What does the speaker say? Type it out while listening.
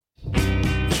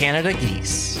Canada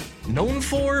geese, known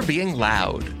for being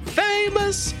loud,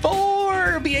 famous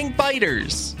for being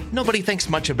biters. Nobody thinks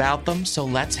much about them, so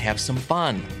let's have some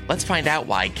fun. Let's find out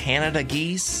why Canada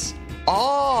geese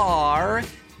are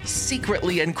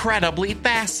secretly incredibly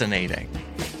fascinating.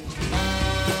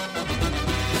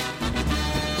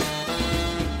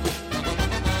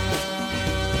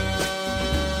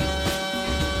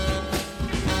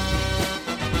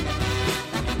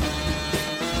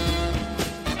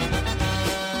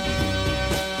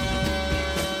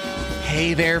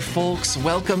 Hey there, folks.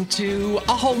 Welcome to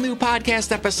a whole new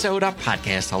podcast episode, a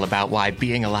podcast all about why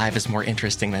being alive is more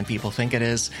interesting than people think it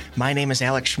is. My name is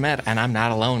Alex Schmidt, and I'm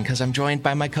not alone because I'm joined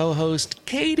by my co-host,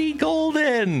 Katie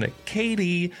Golden.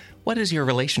 Katie, what is your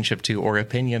relationship to or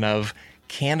opinion of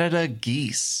Canada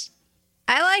geese?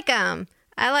 I like them.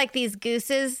 I like these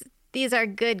gooses. These are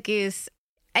good goose.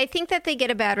 I think that they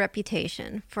get a bad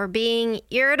reputation for being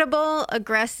irritable,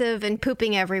 aggressive, and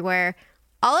pooping everywhere.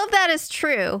 All of that is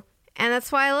true. And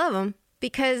that's why I love them,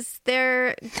 because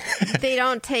they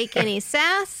don't take any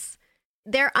sass.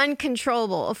 They're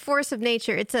uncontrollable, a force of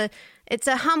nature. It's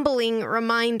a humbling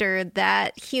reminder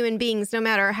that human beings, no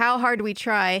matter how hard we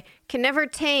try, can never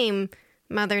tame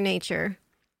Mother Nature.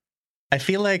 I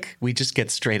feel like we just get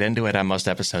straight into it on most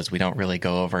episodes. We don't really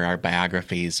go over our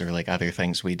biographies or like other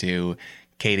things we do.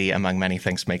 Katie, among many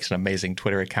things, makes an amazing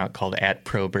Twitter account called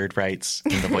 @ProBirdRights,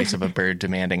 in the voice of a bird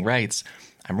demanding rights.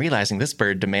 I'm realizing this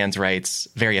bird demands rights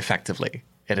very effectively.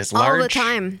 It is large. All the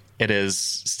time. It is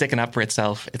sticking up for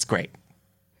itself. It's great.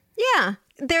 Yeah.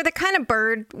 They're the kind of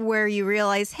bird where you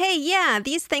realize, hey, yeah,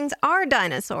 these things are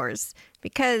dinosaurs.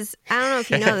 Because I don't know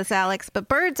if you know this, Alex, but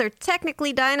birds are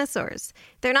technically dinosaurs.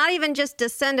 They're not even just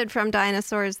descended from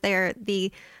dinosaurs. They're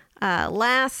the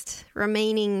last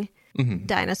remaining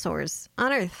dinosaurs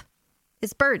on Earth.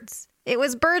 It's birds. It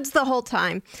was birds the whole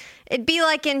time. It'd be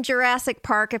like in Jurassic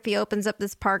Park if he opens up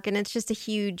this park and it's just a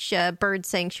huge bird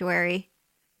sanctuary.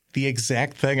 The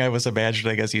exact thing I was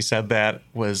imagining as you said that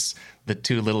was the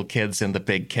two little kids in the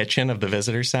big kitchen of the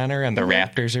visitor center and the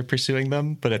raptors are pursuing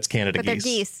them, but it's Canada geese. But they're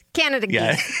geese. Canada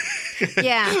geese.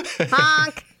 Yeah.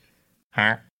 Honk.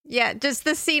 Huh? Yeah, just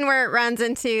the scene where it runs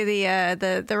into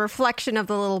the reflection of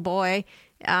the little boy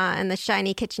and the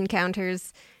shiny kitchen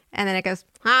counters, and then it goes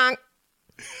honk.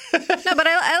 No, but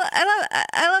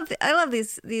I love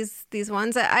these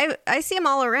ones. I see them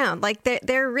all around. Like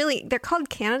they're called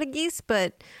Canada geese,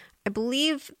 but I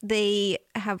believe they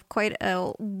have quite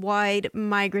a wide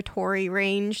migratory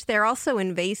range. They're also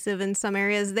invasive in some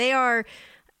areas. They are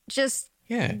just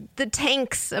the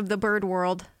tanks of the bird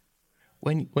world.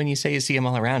 When you say you see them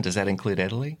all around, does that include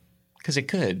Italy? Because it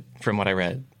could, from what I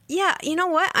read. Yeah, you know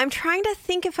what? I'm trying to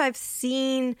think if I've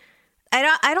seen.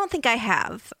 I don't think I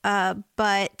have,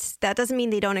 but that doesn't mean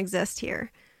they don't exist here.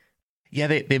 Yeah,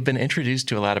 they've been introduced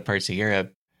to a lot of parts of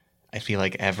Europe. I feel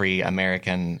like every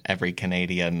American, every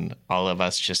Canadian, all of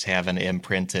us just have an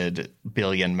imprinted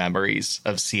billion memories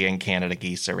of seeing Canada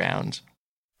geese around.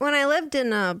 When I lived in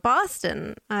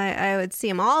Boston, I would see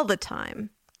them all the time.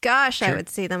 Gosh, sure. I would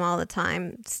see them all the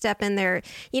time. Step in there.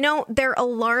 You know, they're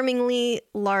alarmingly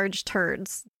large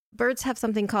turds. Birds have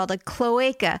something called a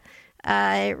cloaca.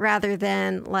 Rather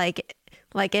than like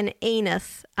an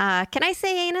anus. Can I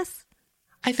say anus?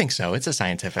 I think so. It's a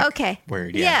scientific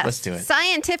word. Yeah, yes. Let's do it.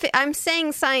 Scientific. I'm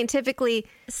saying scientifically.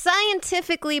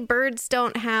 Scientifically, birds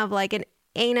don't have like an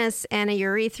anus and a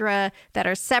urethra that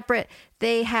are separate.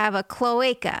 They have a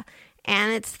cloaca,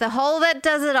 and it's the hole that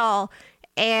does it all.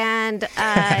 And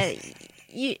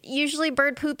usually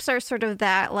bird poops are sort of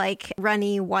that like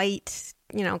runny white,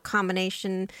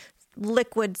 combination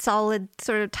liquid solid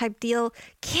sort of type deal.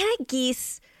 Canada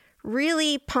geese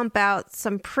really pump out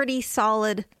some pretty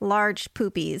solid large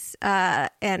poopies,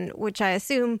 and which I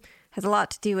assume has a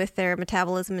lot to do with their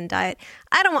metabolism and diet.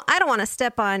 I don't want to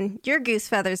step on your goose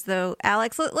feathers though,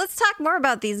 Alex. Let's talk more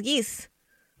about these geese.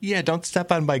 Yeah, don't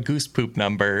step on my goose poop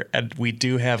number, and we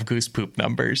do have goose poop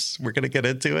numbers. We're gonna get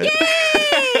into it.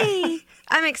 Yay!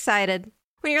 I'm excited.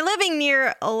 When you're living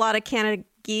near a lot of Canada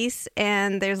geese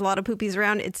and there's a lot of poopies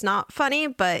around, it's not funny,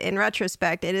 but in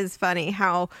retrospect it is funny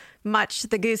how much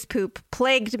the goose poop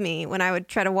plagued me when I would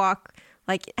try to walk,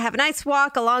 like have a nice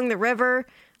walk along the river,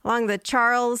 along the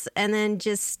Charles, and then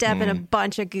just step in a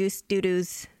bunch of goose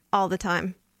doo-doos all the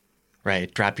time.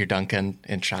 Right, drop your Duncan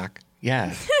in shock.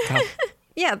 Yeah.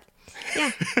 Yeah.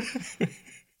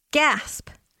 Gasp.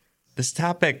 This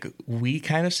topic, we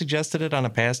kind of suggested it on a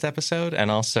past episode, and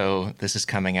also this is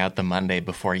coming out the Monday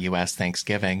before U.S.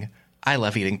 Thanksgiving. I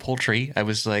love eating poultry. I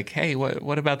was like, hey,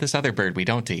 what about this other bird we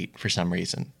don't eat for some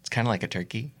reason? It's kind of like a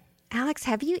turkey. Alex,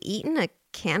 have you eaten a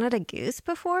Canada goose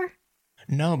before?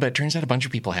 No, but it turns out a bunch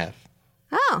of people have.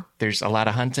 Oh. There's a lot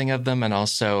of hunting of them, and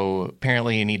also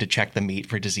apparently you need to check the meat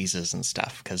for diseases and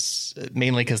stuff,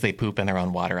 mainly because they poop in their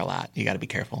own water a lot. You got to be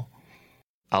careful.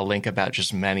 I'll link about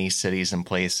just many cities and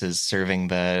places serving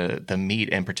the meat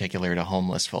in particular to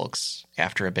homeless folks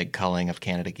after a big culling of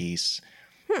Canada geese.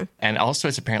 And also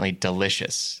it's apparently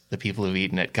delicious. The people who've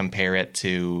eaten it compare it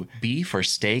to beef or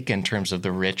steak in terms of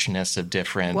the richness of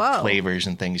different flavors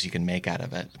and things you can make out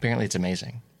of it. Apparently it's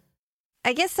amazing.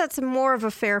 I guess that's more of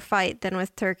a fair fight than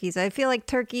with turkeys. I feel like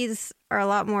turkeys are a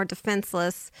lot more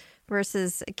defenseless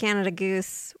versus a Canada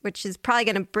goose, which is probably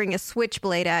going to bring a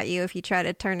switchblade at you if you try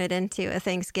to turn it into a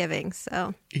Thanksgiving.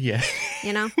 So, yeah,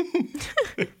 you know,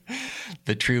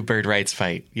 the true bird rights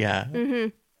fight. Yeah.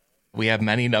 Mm-hmm. We have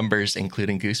many numbers,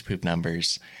 including goose poop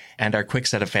numbers. And our quick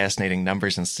set of fascinating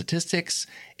numbers and statistics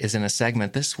is in a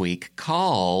segment this week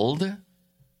called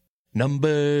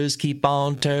Numbers Keep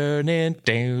On Turning,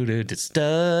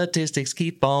 statistics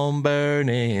keep on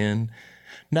burning.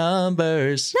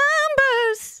 Numbers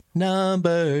and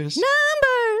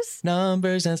statistics.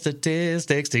 Numbers and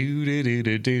statistics.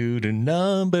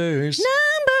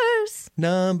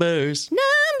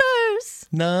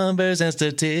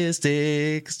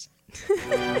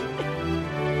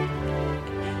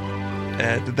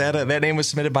 That name was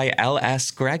submitted by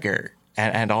L.S. Gregor.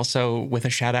 And also with a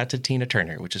shout out to Tina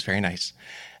Turner, which is very nice.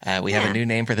 We have a new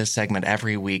name for this segment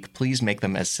every week. Please make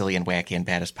them as silly and wacky and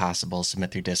bad as possible.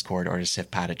 Submit through Discord or to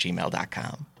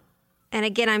sifpod@gmail.com. And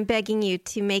again, I'm begging you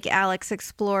to make Alex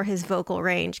explore his vocal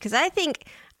range, because I don't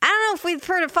know if we've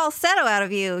heard a falsetto out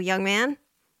of you, young man.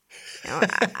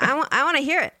 I want to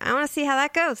hear it. I want to see how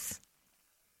that goes.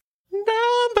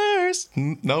 Numbers.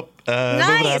 Nope.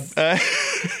 Nice.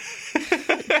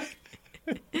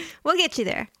 We'll get you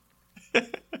there.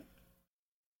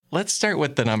 Let's start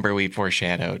with the number we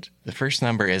foreshadowed. The first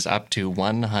number is up to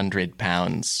 100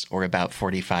 pounds, or about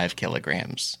 45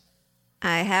 kilograms.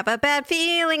 I have a bad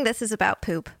feeling this is about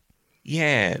poop.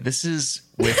 Yeah, this is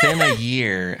within a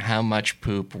year how much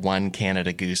poop one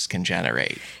Canada goose can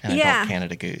generate. An adult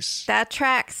Canada goose. That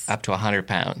tracks. Up to 100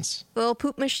 pounds. Little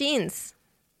poop machines.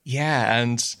 Yeah,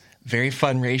 and very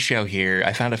fun ratio here.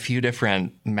 I found a few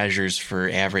different measures for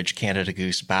average Canada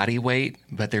goose body weight,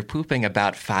 but they're pooping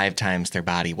about 5 times their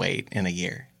body weight in a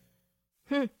year.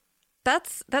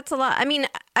 That's a lot. I mean,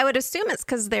 I would assume it's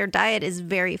because their diet is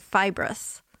very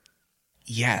fibrous.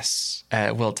 Yes.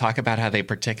 We'll talk about how they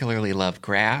particularly love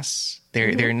grass.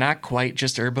 They're not quite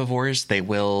just herbivores. They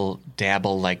will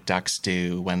dabble like ducks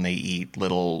do when they eat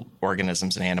little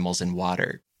organisms and animals in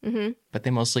water. Mm-hmm. But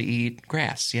they mostly eat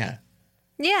grass, yeah.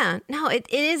 Yeah. No, it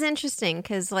is interesting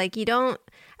because, like,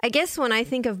 I guess when I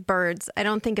think of birds, I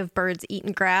don't think of birds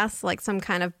eating grass like some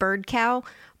kind of bird cow.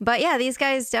 But yeah, these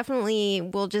guys definitely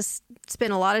will just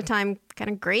spend a lot of time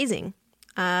kind of grazing,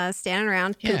 standing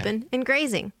around, pooping and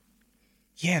grazing.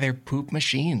 Yeah, they're poop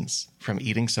machines from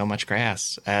eating so much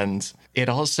grass. And it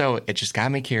just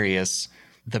got me curious.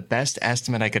 The best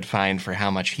estimate I could find for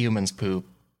how much humans poop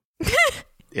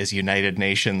is United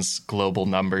Nations global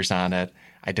numbers on it.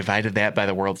 I divided that by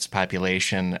the world's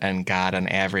population and got an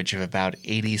average of about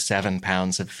 87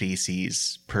 pounds of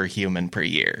feces per human per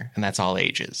year. And that's all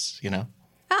ages, you know?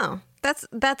 Oh,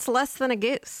 that's less than a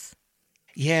goose.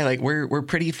 Yeah, like we're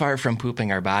pretty far from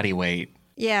pooping our body weight.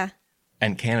 Yeah.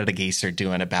 And Canada geese are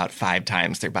doing about 5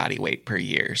 times their body weight per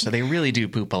year. So they really do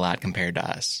poop a lot compared to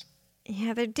us.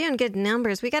 Yeah, they're doing good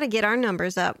numbers. We got to get our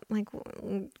numbers up. Like,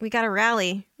 we got to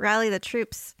rally the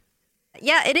troops.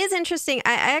 Yeah, it is interesting.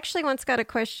 I actually once got a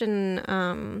question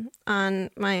on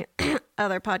my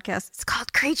other podcast. It's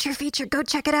called Creature Feature. Go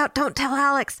check it out. Don't tell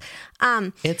Alex.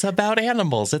 It's about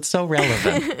animals. It's so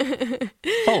relevant.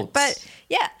 Folks.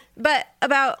 But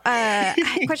about a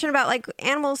question about like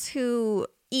animals who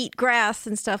eat grass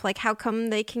and stuff, like how come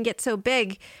they can get so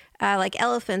big, like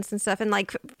elephants and stuff, and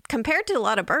like compared to a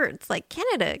lot of birds, like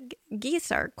Canada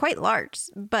geese are quite large,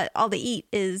 but all they eat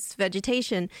is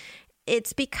vegetation.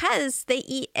 It's because they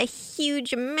eat a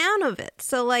huge amount of it.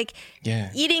 So like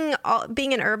being an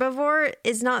herbivore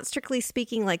is not strictly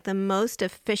speaking like the most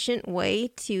efficient way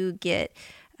to get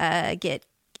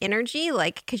energy,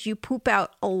 like, because you poop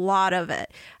out a lot of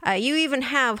it. You even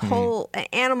have whole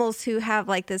animals who have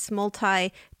like this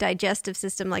multi-digestive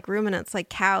system, like ruminants, like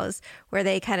cows, where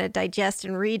they kind of digest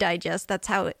and redigest. That's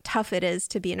how tough it is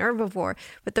to be an herbivore.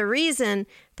 But the reason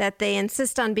that they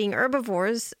insist on being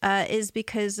herbivores is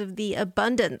because of the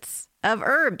abundance of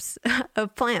herbs,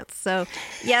 of plants. So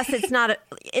yes,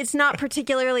 it's not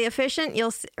particularly efficient.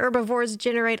 Herbivores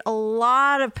generate a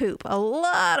lot of poop.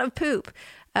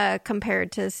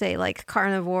 compared to, say, like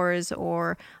carnivores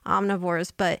or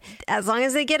omnivores. But as long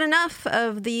as they get enough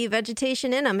of the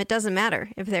vegetation in them, it doesn't matter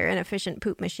if they're inefficient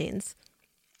poop machines.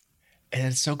 And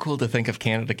it's so cool to think of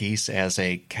Canada geese as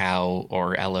a cow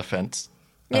or elephant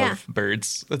of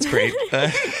birds. That's great.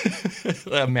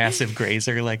 A massive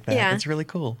grazer like that. Yeah. It's really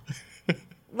cool.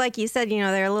 Like you said,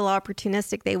 they're a little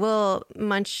opportunistic. They will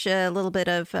munch a little bit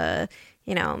of,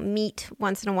 meat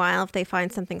once in a while if they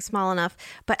find something small enough.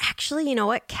 But actually, you know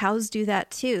what? Cows do that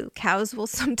too. Cows will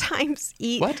sometimes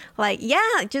eat. What?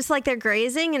 Just like they're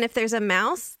grazing. And if there's a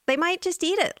mouse, they might just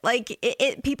eat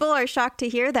it. People are shocked to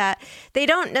hear that. They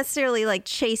don't necessarily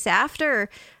chase after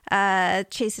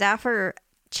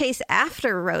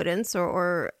rodents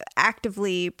or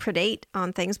actively predate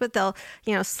on things, but they'll,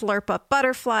 slurp up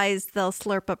butterflies, they'll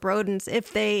slurp up rodents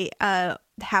if they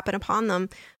happen upon them.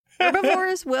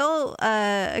 Herbivores will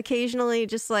occasionally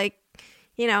just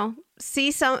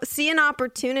see an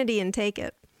opportunity and take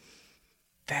it.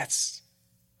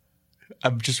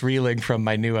 I'm just reeling from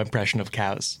my new impression of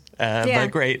cows. But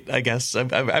great, I guess.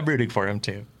 I'm rooting for them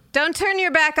too. Don't turn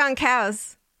your back on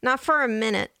cows. Not for a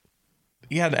minute.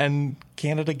 Yeah, and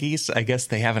Canada geese, I guess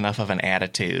they have enough of an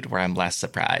attitude where I'm less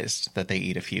surprised that they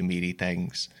eat a few meaty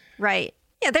things. Right.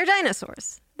 Yeah, they're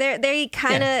dinosaurs.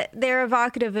 They're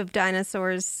evocative of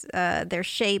dinosaurs. Their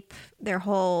shape, their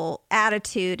whole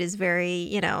attitude is very,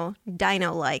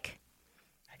 dino-like.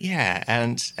 Yeah,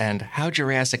 and how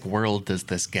Jurassic World does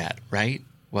this get, right?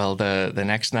 Well, the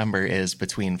next number is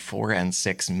between 4 and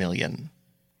 6 million.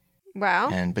 Wow.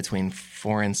 And between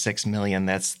 4 and 6 million,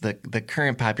 that's the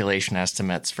current population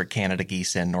estimates for Canada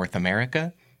geese in North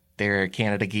America. There are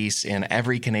Canada geese in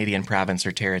every Canadian province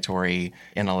or territory,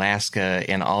 in Alaska,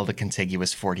 in all the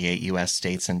contiguous 48 U.S.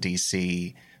 states and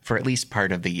D.C. for at least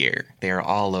part of the year. They are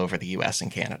all over the U.S. and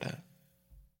Canada.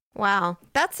 Wow.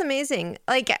 That's amazing.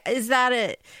 Is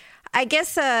that I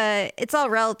guess it's all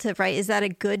relative, right? Is that a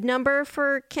good number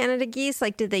for Canada geese?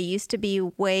 Did they used to be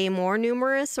way more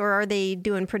numerous, or are they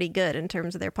doing pretty good in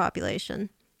terms of their population?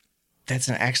 That's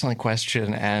an excellent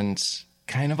question, and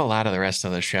kind of a lot of the rest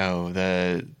of the show.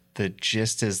 The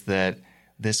gist is that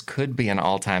this could be an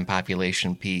all-time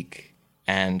population peak,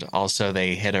 and also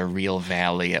they hit a real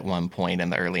valley at one point in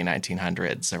the early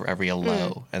 1900s, a real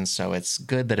low, and so it's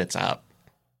good that it's up.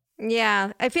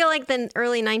 Yeah, I feel like the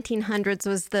early 1900s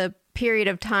was the period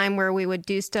of time where we would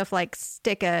do stuff like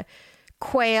stick a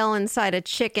quail inside a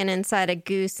chicken, inside a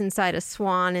goose, inside a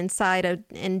swan, inside an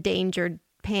endangered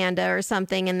panda or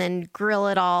something, and then grill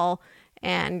it all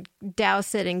and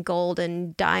douse it in gold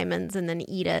and diamonds and then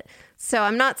eat it. So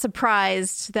I'm not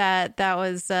surprised that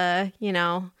was, right,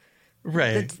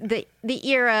 the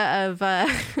era of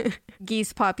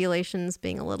geese populations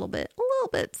being a little bit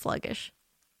sluggish.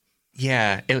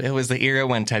 Yeah, it was the era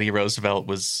when Teddy Roosevelt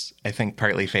was, I think,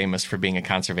 partly famous for being a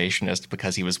conservationist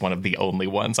because he was one of the only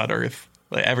ones on Earth.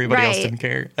 Everybody else didn't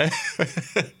care.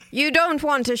 You don't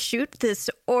want to shoot this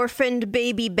orphaned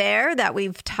baby bear that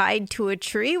we've tied to a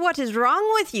tree? What is wrong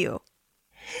with you?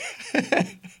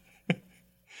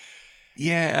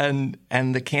 Yeah,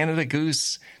 and the Canada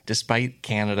goose, despite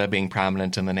Canada being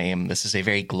prominent in the name, this is a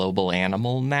very global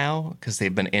animal now because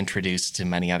they've been introduced to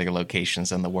many other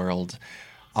locations in the world.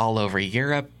 All over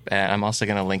Europe. I'm also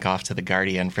going to link off to The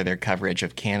Guardian for their coverage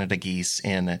of Canada geese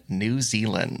in New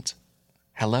Zealand.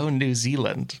 Hello, New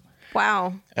Zealand.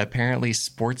 Wow. Apparently,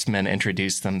 sportsmen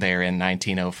introduced them there in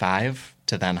 1905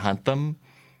 to then hunt them,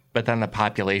 but then the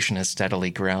population has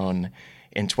steadily grown.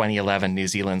 In 2011, New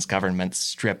Zealand's government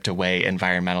stripped away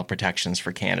environmental protections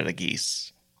for Canada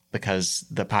geese because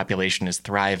the population is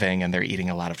thriving and they're eating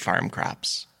a lot of farm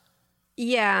crops.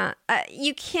 Yeah,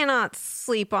 you cannot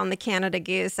sleep on the Canada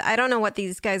goose. I don't know what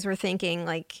these guys were thinking.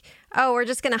 We're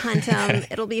just going to hunt them.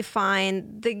 It'll be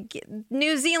fine.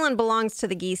 New Zealand belongs to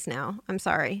the geese now. I'm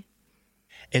sorry.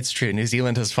 It's true. New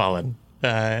Zealand has fallen.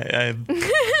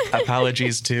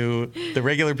 Apologies to the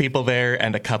regular people there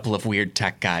and a couple of weird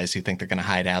tech guys who think they're going to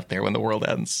hide out there when the world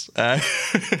ends.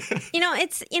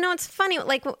 It's funny.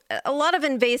 A lot of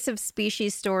invasive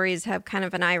species stories have kind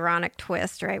of an ironic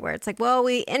twist, right? Where it's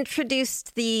we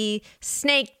introduced the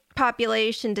snake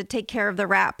population to take care of the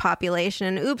rat population,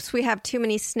 and oops, we have too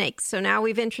many snakes. So now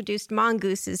we've introduced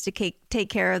mongooses to take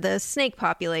care of the snake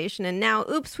population, and now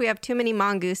oops, we have too many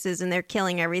mongooses and they're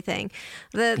killing everything.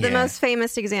 The most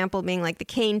famous example being the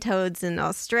cane toads in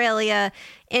Australia,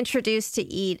 introduced to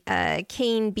eat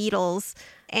cane beetles,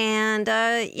 and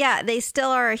they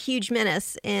still are a huge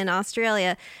menace in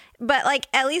Australia. But like,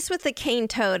 at least with the cane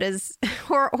toad, as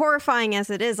horrifying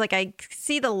as it is, like I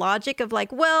see the logic of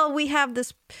like, well, we have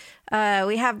this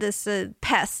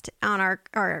pest on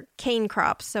our cane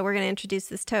crops, so we're going to introduce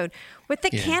this toad. With the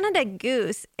Canada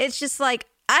goose, it's just like,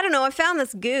 I don't know, I found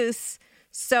this goose,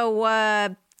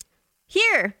 so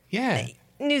here,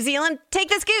 New Zealand, take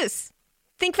this goose.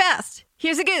 Think fast.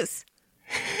 Here's a goose.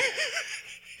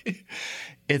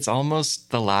 It's almost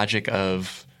the logic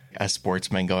of a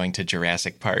sportsman going to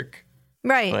Jurassic Park.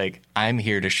 Right. Like, I'm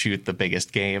here to shoot the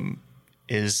biggest game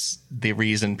is the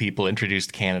reason people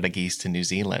introduced Canada geese to New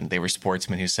Zealand. They were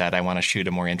sportsmen who said, I want to shoot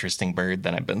a more interesting bird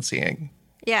than I've been seeing.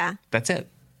 Yeah. That's it.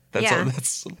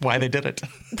 That's why they did it.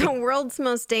 The world's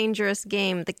most dangerous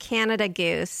game, the Canada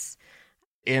goose.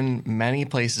 In many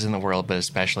places in the world, but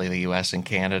especially the U.S. and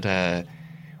Canada,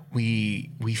 we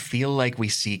feel like we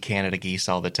see Canada geese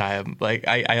all the time. Like,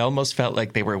 I almost felt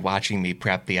like they were watching me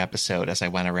prep the episode as I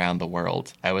went around the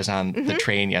world. I was on the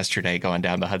train yesterday going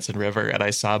down the Hudson River, and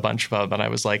I saw a bunch of them, and I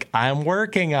was like, I'm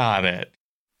working on it.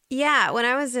 Yeah, when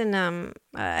I was in,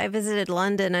 I visited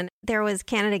London, and there was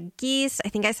Canada geese. I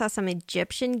think I saw some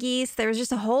Egyptian geese. There was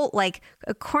just a whole, like,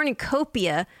 a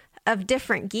cornucopia of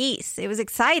different geese. It was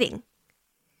exciting.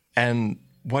 And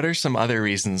what are some other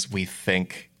reasons we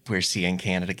think we're seeing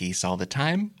Canada geese all the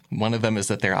time? One of them is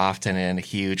that they're often in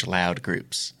huge, loud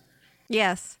groups.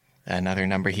 Yes. Another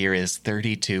number here is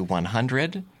 30 to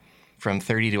 100. From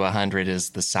 30 to 100 is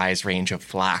the size range of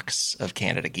flocks of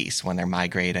Canada geese when they're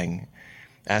migrating.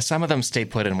 Some of them stay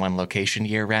put in one location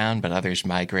year-round, but others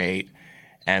migrate.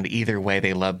 And either way,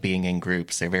 they love being in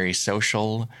groups. They're very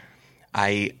social.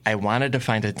 I wanted to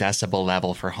find a decibel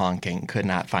level for honking. Could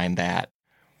not find that.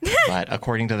 But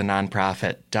according to the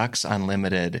nonprofit Ducks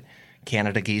Unlimited,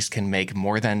 Canada geese can make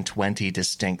more than 20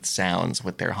 distinct sounds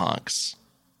with their honks.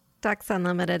 Ducks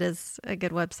Unlimited is a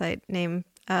good website name.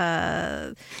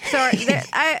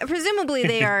 Presumably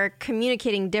they are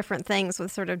communicating different things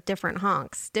with sort of different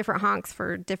honks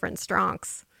for different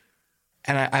stronks.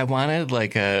 And I wanted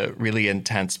like a really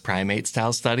intense primate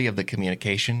style study of the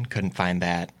communication. Couldn't find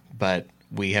that. But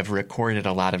we have recorded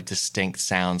a lot of distinct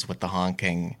sounds with the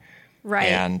honking. Right.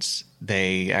 And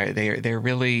they're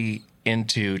really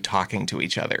into talking to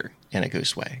each other in a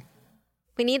goose way.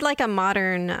 We need like a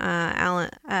modern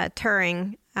Alan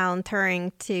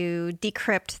Turing to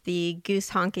decrypt the goose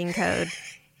honking code.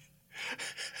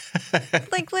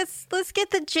 Like let's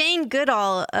get the Jane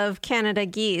Goodall of Canada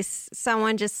geese.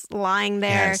 Someone just lying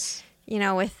there,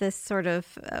 with this sort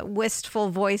of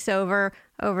wistful voiceover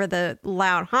over the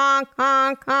loud honk,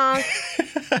 honk, honk.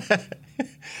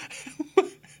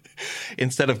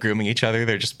 Instead of grooming each other,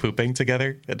 they're just pooping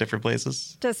together at different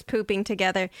places. Just pooping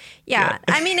together. Yeah.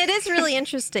 I mean, it is really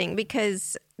interesting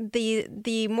because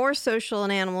the more social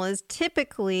an animal is,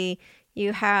 typically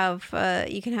you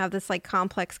can have this like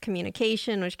complex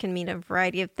communication, which can mean a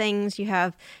variety of things. You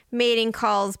have mating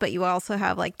calls, but you also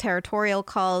have like territorial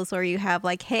calls, or you have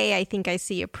like, hey, I think I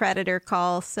see a predator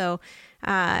call. So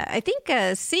I think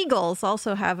seagulls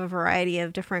also have a variety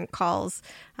of different calls.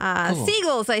 Cool.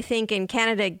 Seagulls, I think, in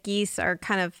Canada geese are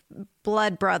kind of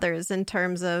blood brothers in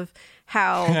terms of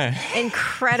how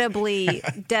incredibly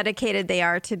dedicated they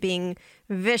are to being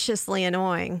viciously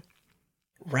annoying.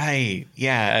 Right.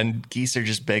 Yeah. And geese are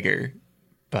just bigger.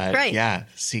 But yeah,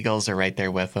 seagulls are right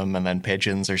there with them. And then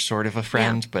pigeons are sort of a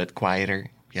friend, but quieter.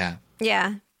 Yeah.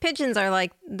 Yeah. Pigeons are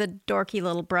like the dorky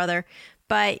little brother.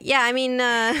 But yeah, I mean,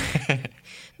 no,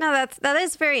 that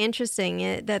is very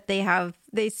interesting that they have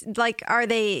are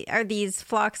these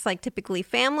flocks like typically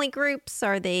family groups?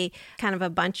 Are they kind of a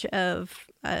bunch of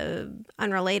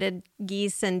unrelated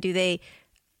geese, and do they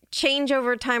change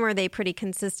over time, or are they pretty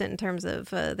consistent in terms of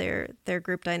their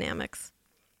group dynamics?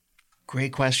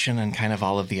 Great question, and kind of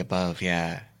all of the above.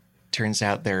 Yeah. Turns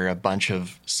out there are a bunch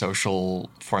of social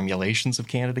formulations of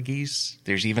Canada geese.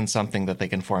 There's even something that they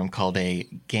can form called a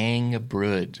gang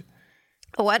brood.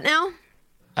 A what now?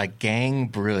 A gang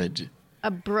brood. A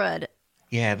brood.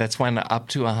 Yeah, that's when up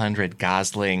to 100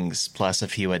 goslings plus a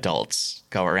few adults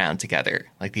go around together.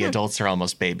 Like the adults are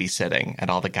almost babysitting, and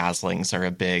all the goslings are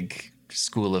a big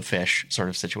school of fish sort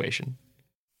of situation.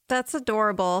 That's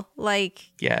adorable.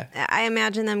 Like, yeah, I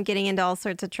imagine them getting into all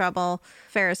sorts of trouble,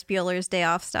 Ferris Bueller's Day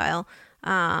Off style.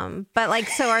 But like,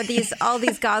 so are all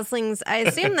these goslings? I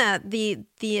assume that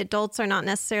the adults are not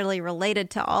necessarily related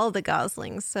to all the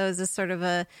goslings. So is this sort of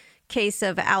a case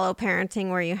of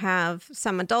alloparenting where you have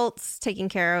some adults taking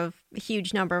care of a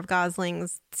huge number of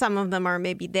goslings? Some of them are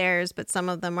maybe theirs, but some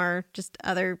of them are just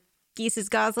other geese's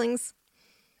goslings.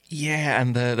 Yeah,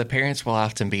 and the parents will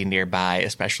often be nearby,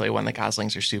 especially when the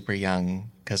goslings are super young,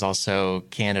 because also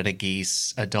Canada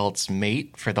geese adults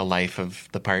mate for the life of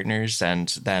the partners, and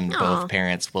then both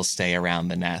parents will stay around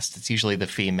the nest. It's usually the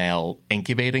female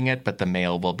incubating it, but the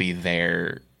male will be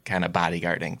there kind of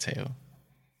bodyguarding too.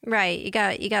 Right. You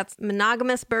got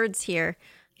monogamous birds here.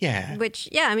 Yeah. Which,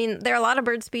 yeah, I mean, there are a lot of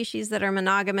bird species that are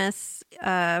monogamous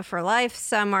for life.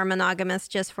 Some are monogamous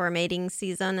just for a mating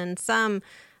season, and some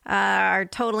are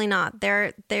totally not.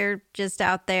 They're just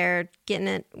out there getting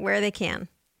it where they can.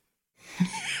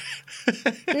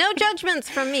 No judgments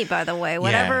from me, by the way.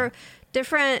 Whatever,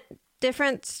 different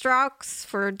strokes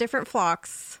for different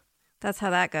flocks. That's how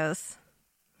that goes.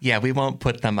 Yeah, we won't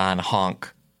put them on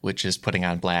honk, which is putting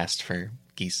on blast for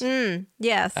geese.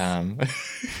 Yes.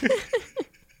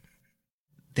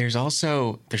 There's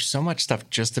so much stuff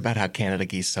just about how Canada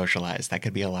geese socialize. That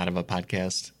could be a lot of a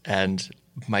podcast. And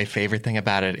my favorite thing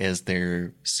about it is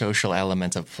their social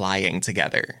element of flying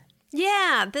together.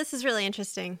 Yeah, this is really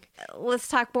interesting. Let's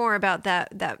talk more about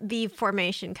that V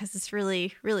formation, because it's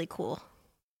really, really cool.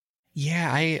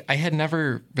 Yeah, I had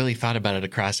never really thought about it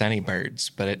across any birds,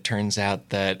 but it turns out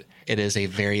that it is a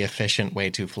very efficient way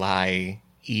to fly.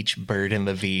 Each bird in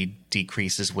the V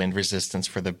decreases wind resistance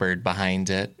for the bird behind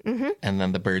it. Mm-hmm. And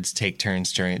then the birds take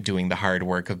turns doing the hard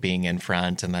work of being in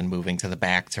front and then moving to the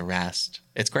back to rest.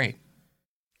 It's great.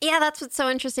 Yeah, that's what's so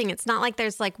interesting. It's not like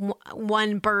there's like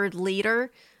one bird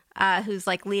leader who's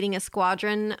like leading a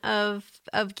squadron of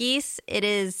geese. It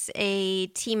is a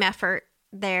team effort.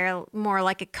 They're more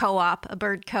like a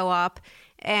bird co-op.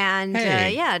 And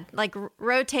like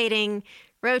rotating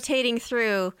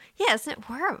through. Yeah,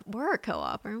 we're a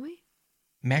co-op, aren't we?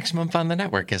 Maximum Fun, the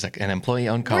network, is an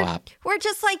employee-owned co-op. We're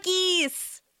just like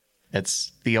geese.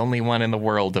 It's the only one in the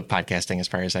world of podcasting, as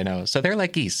far as I know. So they're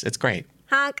like geese. It's great.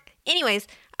 Honk. Anyways.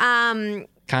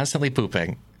 Constantly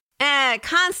pooping.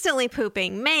 Constantly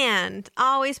pooping. Man,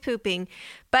 always pooping.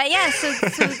 But yeah, so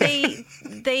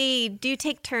they do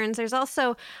take turns. There's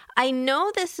also, I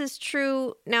know this is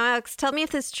true. Now, Alex, tell me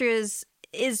if this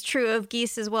is true of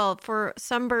geese as well. For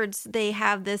some birds, they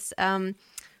have this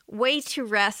way to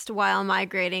rest while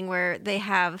migrating, where they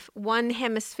have one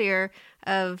hemisphere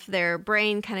of their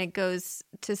brain kind of goes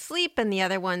to sleep and the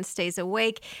other one stays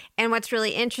awake. And what's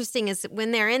really interesting is that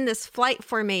when they're in this flight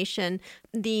formation,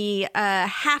 the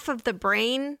half of the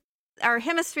brain, our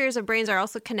hemispheres of brains are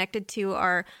also connected to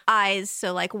our eyes.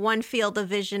 So like one field of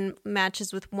vision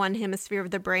matches with one hemisphere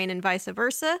of the brain and vice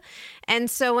versa.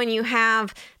 And so when you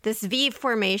have this V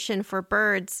formation for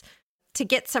birds, to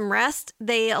get some rest,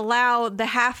 they allow the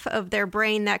half of their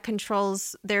brain that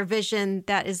controls their vision,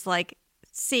 that is like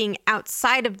seeing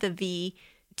outside of the V,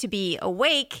 to be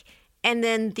awake. And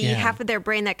then the half of their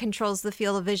brain that controls the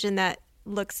field of vision that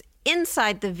looks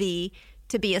inside the V,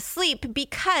 to be asleep,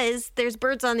 because there's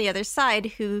birds on the other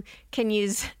side who can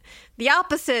use the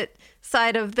opposite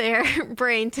side of their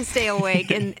brain to stay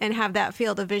awake and have that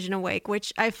field of vision awake,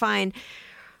 which I find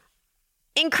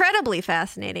incredibly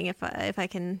fascinating, if I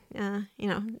can,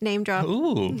 name drop.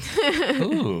 Ooh.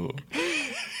 Ooh.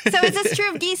 So is this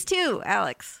true of geese too,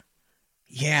 Alex?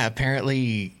 Yeah,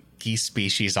 apparently geese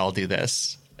species all do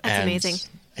this. That's amazing.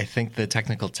 I think the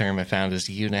technical term I found is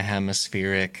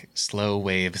unihemispheric slow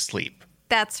wave sleep.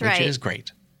 That's right. Which is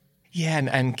great. Yeah,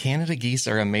 and Canada geese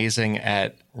are amazing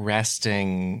at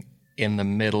resting in the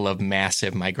middle of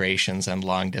massive migrations and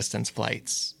long-distance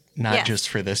flights. Not just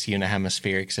for this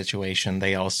unihemispheric situation.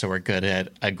 They also are good at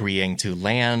agreeing to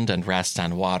land and rest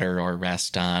on water, or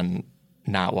rest on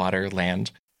not water,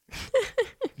 land.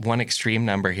 One extreme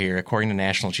number here, according to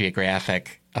National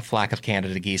Geographic, a flock of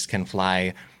Canada geese can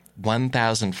fly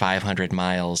 1,500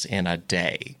 miles in a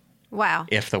day. Wow.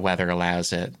 If the weather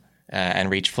allows it, and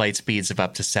reach flight speeds of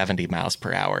up to 70 miles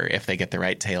per hour if they get the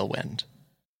right tailwind.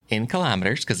 In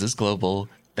kilometers, because it's global,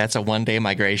 that's a one-day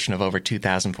migration of over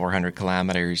 2,400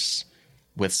 kilometers,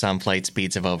 with some flight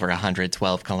speeds of over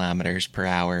 112 kilometers per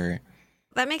hour.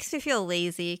 That makes me feel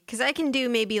lazy, because I can do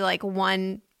maybe like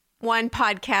one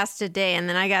podcast a day, and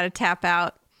then I got to tap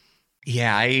out.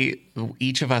 Yeah,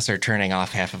 each of us are turning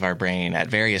off half of our brain at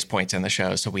various points in the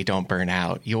show so we don't burn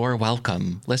out. You're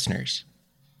welcome, listeners.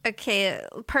 Okay,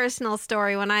 personal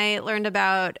story. When I learned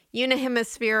about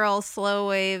unihemispherical slow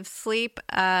wave sleep,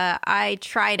 I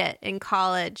tried it in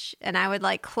college, and I would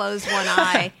like close one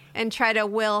eye and try to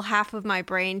will half of my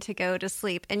brain to go to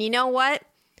sleep. And you know what?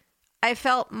 I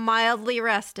felt mildly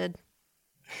rested.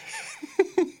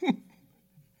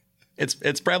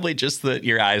 It's probably just that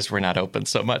your eyes were not open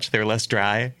so much. They're less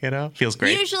dry, Feels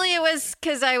great. Usually it was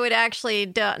because I would actually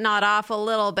nod off a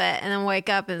little bit and then wake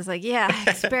up and it's like, yeah,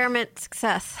 experiment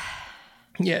success.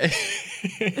 Yeah.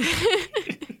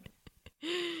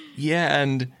 Yeah,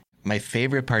 and my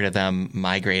favorite part of them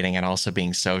migrating and also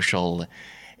being social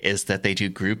is that they do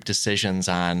group decisions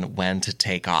on when to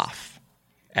take off.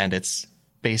 And it's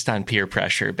based on peer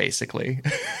pressure, basically.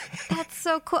 That's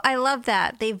so cool. I love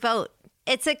that. They vote.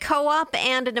 It's a co-op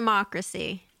and a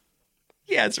democracy.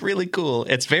 Yeah, it's really cool.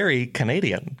 It's very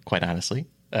Canadian, quite honestly.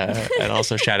 And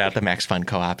also shout out the Max Fun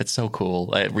Co-op. It's so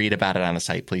cool. Read about it on the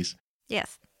site, please.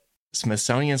 Yes.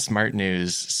 Smithsonian Smart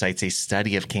News cites a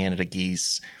study of Canada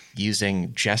geese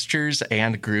using gestures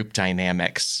and group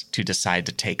dynamics to decide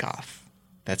to take off.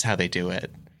 That's how they do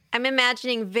it. I'm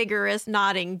imagining vigorous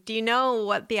nodding. Do you know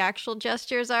what the actual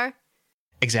gestures are?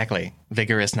 Exactly.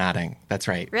 Vigorous nodding. That's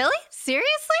right. Really?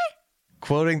 Seriously?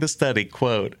 Quoting the study,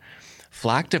 quote,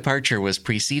 flock departure was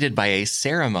preceded by a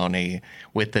ceremony.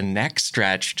 With the neck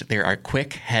stretched, there are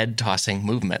quick head tossing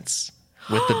movements,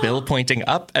 with the bill pointing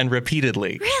up and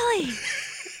repeatedly. Really?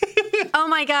 Oh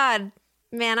my God.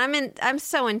 Man, I'm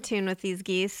so in tune with these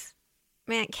geese.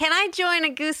 Man, can I join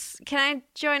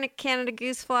a Canada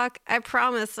goose flock? I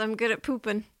promise I'm good at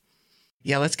pooping.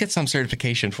 Yeah, let's get some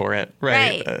certification for it.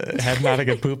 Right. Head nodding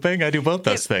and pooping. I do both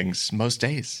those things most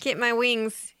days. Get my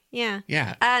wings. Yeah.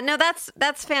 Yeah. No,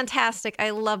 that's fantastic.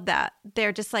 I love that.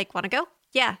 They're just like, want to go?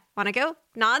 Yeah. Want to go?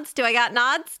 Nods? Do I got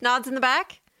nods? Nods in the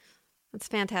back? That's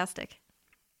fantastic.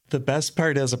 The best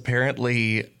part is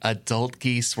apparently adult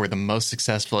geese were the most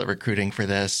successful at recruiting for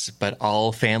this, but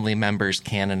all family members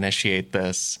can initiate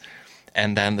this.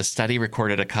 And then the study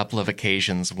recorded a couple of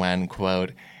occasions when,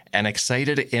 quote, an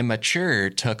excited immature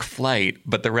took flight,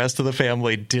 but the rest of the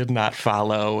family did not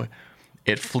follow.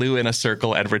 It flew in a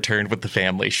circle and returned with the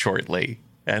family shortly,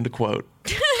 end quote.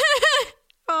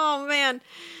 Oh, man.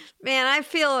 Man, I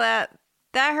feel that.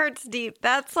 That hurts deep.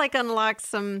 That's like unlocked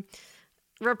some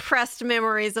repressed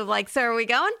memories of like, so are we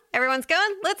going? Everyone's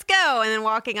going? Let's go. And then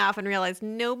walking off and realize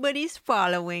nobody's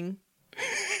following.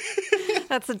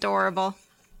 That's adorable.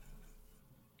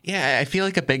 Yeah, I feel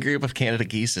like a big group of Canada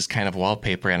geese is kind of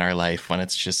wallpaper in our life when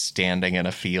it's just standing in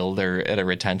a field or at a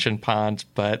retention pond.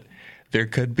 But there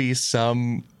could be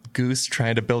some goose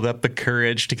trying to build up the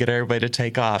courage to get everybody to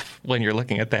take off when you're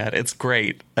looking at that. It's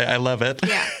great. I love it.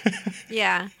 Yeah.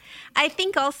 Yeah. I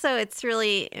think also it's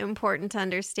really important to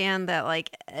understand that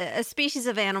like a species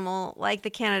of animal like the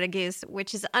Canada goose,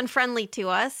 which is unfriendly to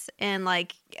us and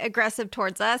like aggressive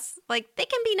towards us, like they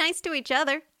can be nice to each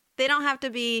other. They don't have to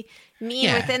be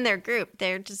mean within their group.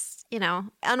 They're just,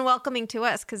 unwelcoming to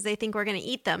us because they think we're going to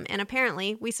eat them. And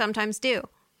apparently we sometimes do.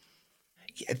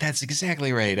 Yeah, that's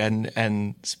exactly right.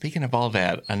 And speaking of all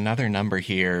that, another number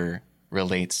here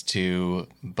relates to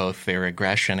both their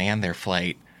aggression and their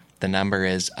flight. The number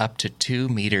is up to 2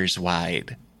 meters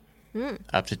wide.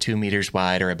 Up to 2 meters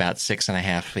wide, or about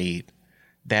 6.5 feet.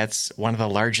 That's one of the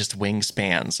largest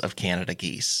wingspans of Canada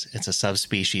geese. It's a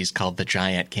subspecies called the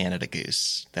giant Canada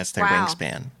goose. That's their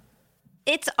wingspan.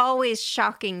 It's always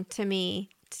shocking to me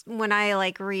when I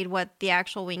like read what the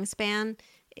actual wingspan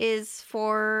is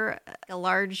for a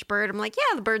large bird. I'm like,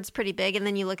 yeah, the bird's pretty big. And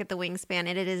then you look at the wingspan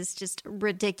and it is just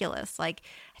ridiculous. Like,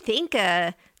 I think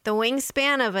the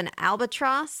wingspan of an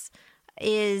albatross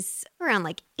is around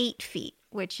like 8 feet,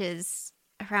 which is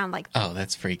around like, oh,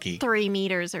 that's freaky, 3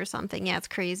 meters or something. Yeah, it's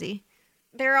crazy.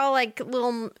 They're all like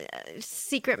little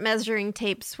secret measuring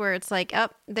tapes where it's like, oh,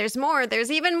 there's more.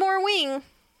 There's even more wing.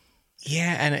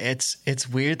 Yeah, and it's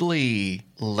weirdly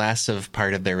less of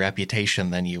part of their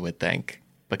reputation than you would think,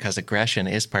 because aggression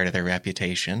is part of their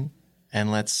reputation.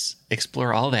 And let's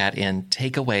explore all that in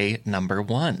takeaway number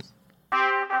 1.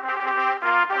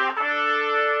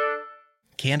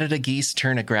 Canada geese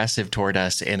turn aggressive toward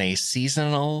us in a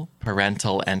seasonal,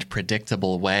 parental, and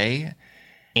predictable way,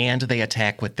 and they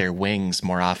attack with their wings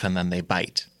more often than they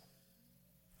bite.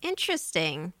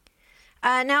 Interesting.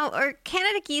 Now,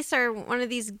 Canada geese are one of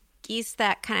these geese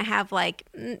that kind of have like,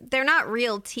 they're not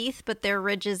real teeth, but they're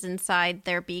ridges inside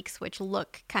their beaks, which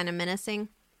look kind of menacing.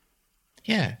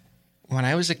 Yeah. When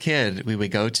I was a kid, we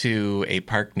would go to a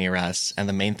park near us, and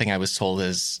the main thing I was told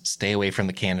is stay away from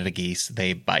the Canada geese.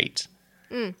 They bite.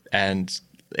 And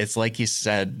it's like you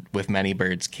said with many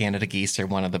birds, Canada geese are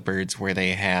one of the birds where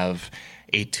they have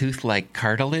a tooth-like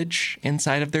cartilage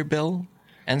inside of their bill.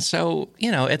 And so,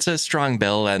 it's a strong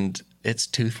bill and it's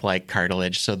tooth-like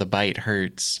cartilage, so the bite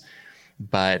hurts.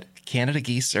 But Canada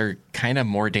geese are kind of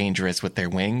more dangerous with their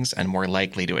wings and more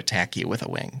likely to attack you with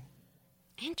a wing.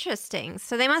 Interesting.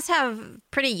 So they must have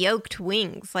pretty yoked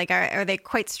wings. Like, are they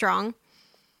quite strong?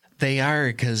 They are,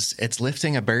 because it's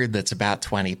lifting a bird that's about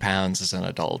 20 pounds as an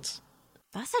adult.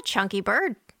 That's a chunky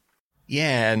bird.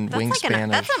 Yeah, and that's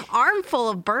wingspan that's an armful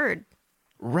of bird.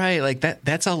 Right, like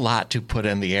that's a lot to put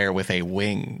in the air with a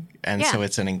wing. And so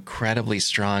it's an incredibly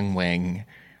strong wing.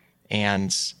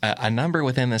 And a number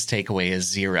within this takeaway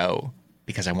is 0,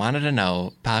 because I wanted to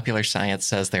know, popular science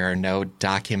says there are no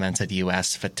documented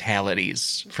U.S.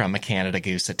 fatalities from a Canada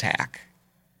goose attack.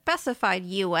 Specified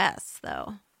U.S.,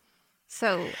 though.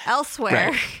 So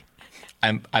elsewhere. Right.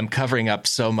 I'm covering up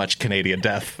so much Canadian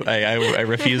death. I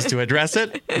refuse to address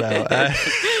it.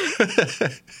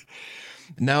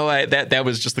 No, that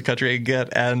was just the country I could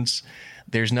get. And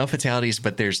there's no fatalities,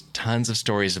 but there's tons of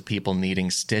stories of people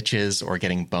needing stitches or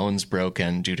getting bones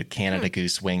broken due to Canada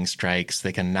goose wing strikes.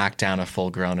 They can knock down a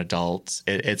full-grown adult.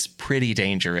 It's pretty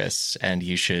dangerous, and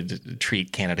you should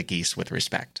treat Canada geese with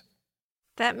respect.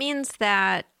 That means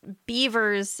that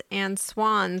beavers and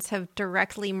swans have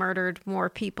directly murdered more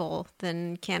people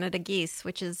than Canada geese,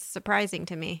 which is surprising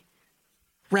to me.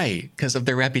 Right, because of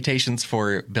their reputations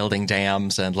for building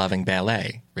dams and loving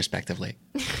ballet, respectively.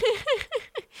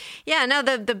 Yeah, no,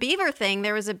 the beaver thing,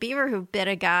 there was a beaver who bit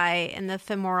a guy in the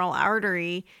femoral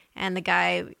artery, and the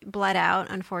guy bled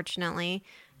out, unfortunately.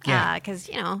 Yeah. Because,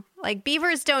 like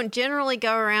beavers don't generally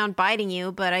go around biting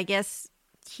you, but I guess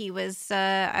he was,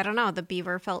 I don't know, the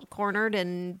beaver felt cornered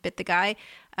and bit the guy.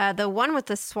 The one with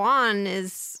the swan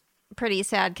is pretty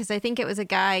sad because I think it was a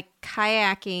guy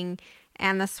kayaking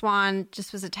and the swan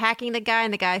just was attacking the guy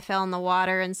and the guy fell in the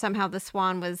water and somehow the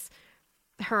swan was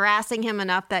harassing him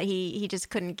enough that he just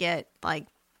couldn't get,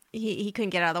 he couldn't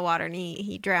get out of the water and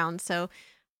he drowned. So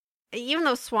even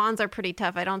though swans are pretty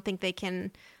tough, I don't think they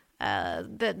can...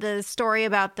 the story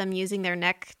about them using their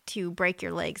neck to break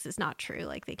your legs is not true.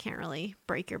 Like they can't really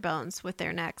break your bones with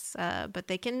their necks, but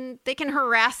they can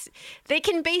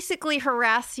basically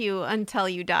harass you until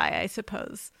you die, I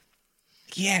suppose.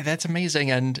 Yeah, that's amazing.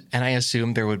 And I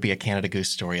assume there would be a Canada goose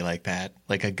story like that.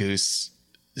 Like a goose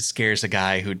scares a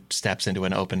guy who steps into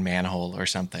an open manhole or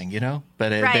something,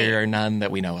 But Right. There are none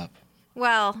that we know of.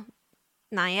 Well,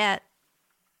 not yet.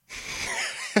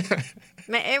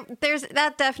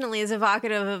 That definitely is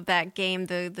evocative of that game,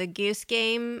 the Goose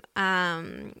game.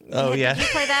 Oh, yeah. Did you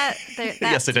play that? That's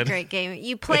Yes, I did. a great game.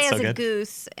 You play It's as so a good.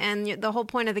 goose, and the whole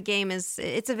point of the game is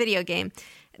it's a video game.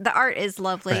 The art is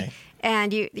lovely, Right.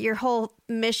 and your whole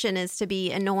mission is to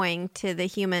be annoying to the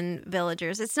human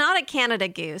villagers. It's not a Canada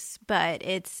goose, but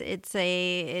it's a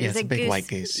it's a big goose. white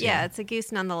goose, Yeah, yeah. it's a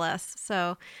goose nonetheless.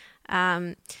 So.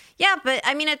 Yeah, but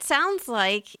I mean, it sounds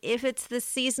like if it's the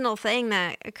seasonal thing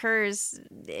that occurs,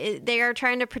 they are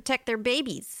trying to protect their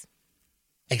babies.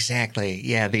 Exactly.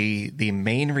 Yeah, the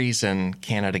main reason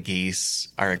Canada geese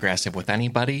are aggressive with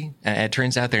anybody, and it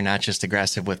turns out they're not just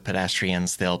aggressive with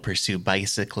pedestrians. They'll pursue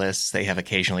bicyclists. They have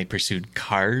occasionally pursued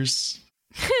cars.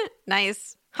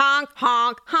 Nice. Honk,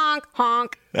 honk, honk,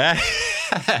 honk.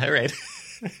 Right.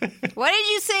 What did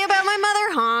you say about my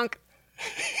mother? Honk.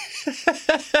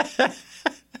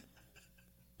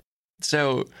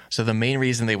 So the main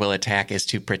reason they will attack is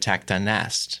to protect a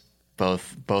nest.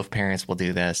 Both parents will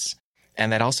do this.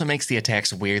 And that also makes the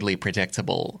attacks weirdly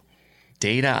predictable.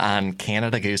 Data on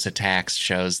Canada goose attacks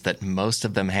shows that most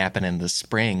of them happen in the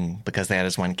spring because that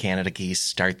is when Canada geese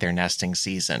start their nesting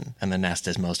season and the nest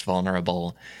is most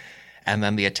vulnerable. And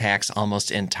then the attacks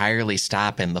almost entirely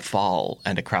stop in the fall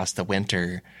and across the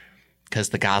winter because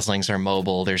the goslings are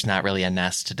mobile. There's not really a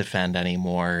nest to defend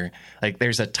anymore. Like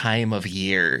there's a time of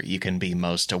year you can be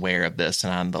most aware of this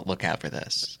and on the lookout for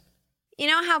this. You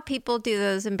know how people do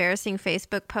those embarrassing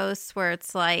Facebook posts where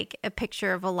it's like a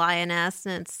picture of a lioness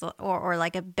and it's or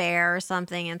like a bear or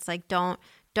something. And it's like, don't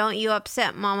you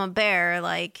upset Mama Bear,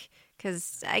 like,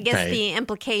 because I guess Right. the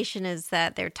implication is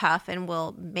that they're tough and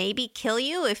will maybe kill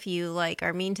you if you like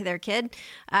are mean to their kid.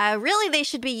 Really, they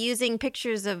should be using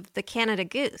pictures of the Canada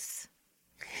goose.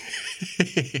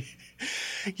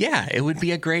 Yeah, it would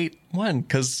be a great one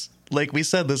because, like we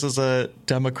said, this is a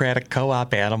democratic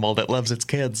co-op animal that loves its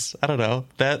kids. I don't know.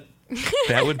 That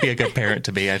would be a good parent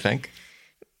to be, I think.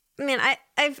 I mean,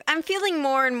 I'm feeling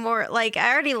more and more like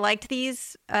I already liked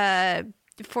these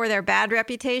for their bad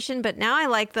reputation, but now I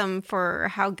like them for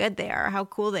how good they are, how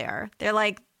cool they are. They're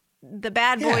like the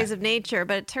bad boys of nature,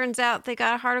 but it turns out they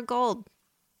got a heart of gold.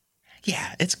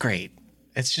 Yeah, it's great.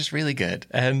 It's just really good.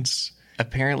 And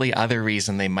apparently other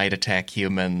reason they might attack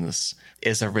humans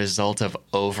is a result of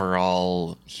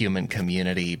overall human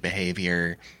community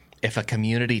behavior. If a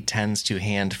community tends to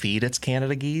hand feed its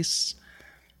Canada geese,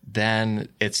 then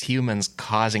it's humans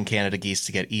causing Canada geese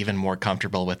to get even more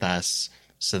comfortable with us.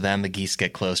 So then the geese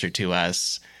get closer to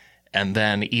us. And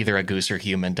then either a goose or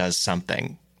human does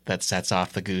something that sets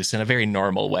off the goose in a very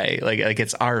normal way. Like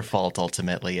it's our fault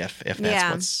ultimately if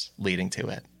that's what's leading to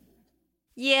it.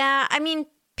 Yeah, I mean,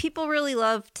 people really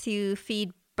love to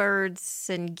feed birds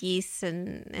and geese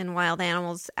and wild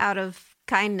animals out of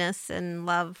kindness and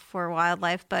love for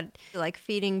wildlife, but like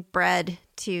feeding bread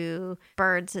to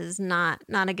birds is not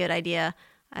a good idea.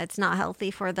 It's not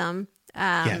healthy for them.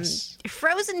 Yes.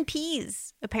 Frozen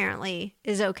peas apparently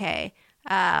is okay.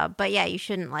 But yeah, you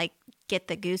shouldn't like get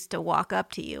the goose to walk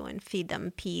up to you and feed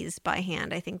them peas by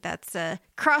hand. I think that's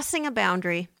crossing a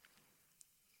boundary.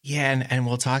 Yeah, and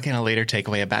we'll talk in a later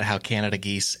takeaway about how Canada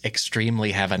geese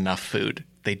extremely have enough food.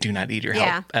 They do not need your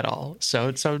help at all.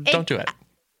 So don't do it.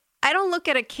 I don't look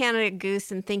at a Canada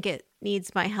goose and think it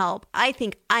needs my help. I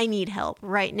think I need help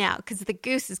right now because the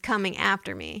goose is coming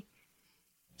after me.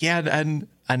 Yeah, and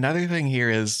another thing here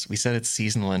is we said it's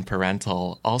seasonal and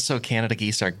parental. Also, Canada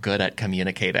geese are good at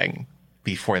communicating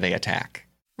before they attack.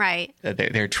 Right.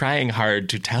 They're trying hard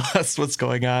to tell us what's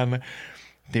going on.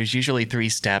 There's usually 3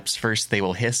 steps. First, they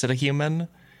will hiss at a human.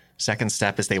 Second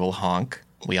step is they will honk.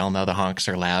 We all know the honks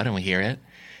are loud and we hear it.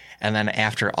 And then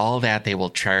after all that, they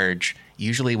will charge,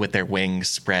 usually with their wings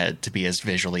spread to be as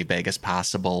visually big as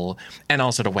possible, and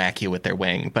also to whack you with their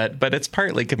wing. But it's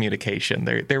partly communication.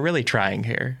 They're really trying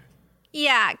here.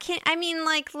 Yeah,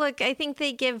 look, I think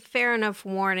they give fair enough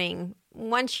warning.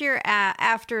 Once you're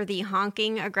after the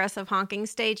aggressive honking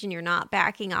stage and you're not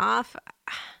backing off,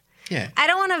 yeah. I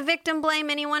don't want to victim blame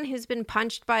anyone who's been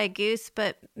punched by a goose,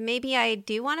 but maybe I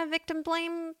do want to victim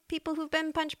blame people who've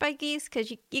been punched by geese because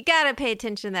you got to pay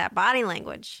attention to that body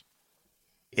language.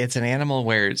 It's an animal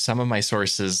where some of my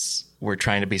sources were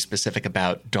trying to be specific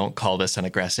about don't call this an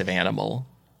aggressive animal.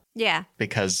 Yeah.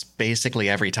 Because basically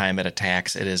every time it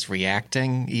attacks, it is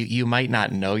reacting. You might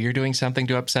not know you're doing something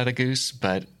to upset a goose,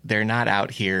 but they're not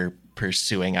out here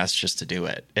pursuing us just to do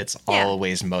it. It's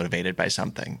always motivated by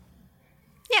something.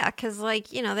 Yeah, because,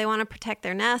 they want to protect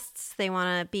their nests. They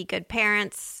want to be good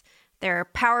parents. They're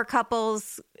power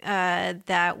couples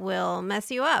that will mess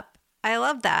you up. I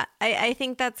love that. I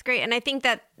think that's great. And I think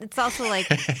that it's also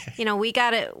we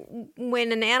got to,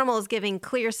 when an animal is giving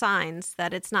clear signs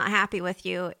that it's not happy with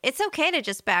you, it's okay to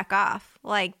just back off.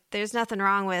 Like, there's nothing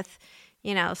wrong with,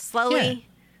 slowly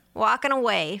walking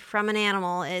away from an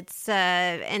animal. It's,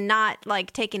 and not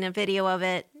like taking a video of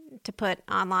it to put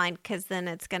online because then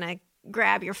it's going to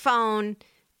grab your phone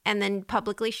and then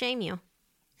publicly shame you.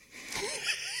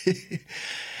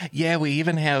 Yeah, we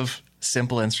even have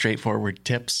simple and straightforward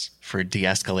tips for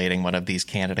de-escalating one of these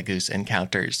Canada goose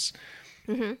encounters.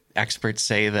 Mm-hmm. Experts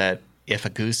say that if a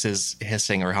goose is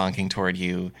hissing or honking toward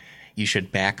you, you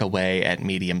should back away at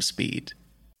medium speed.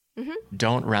 Mm-hmm.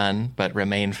 Don't run, but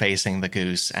remain facing the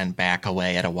goose and back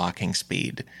away at a walking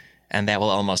speed. And that will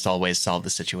almost always solve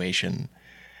the situation.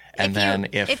 And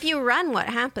if you run, what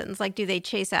happens? Like, do they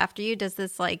chase after you? Does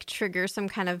this trigger some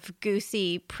kind of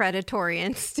goosey predatory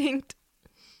instinct?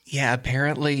 Yeah,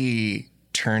 apparently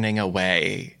turning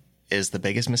away is the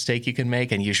biggest mistake you can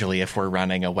make. And usually if we're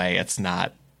running away, it's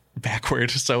not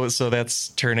backward. So that's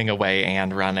turning away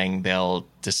and running. They'll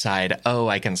decide,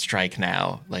 I can strike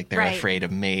now. Like they're afraid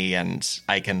of me and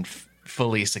I can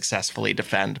fully successfully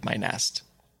defend my nest.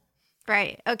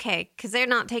 Right. Okay. Because they're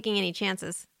not taking any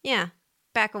chances. Yeah.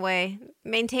 Back away.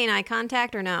 Maintain eye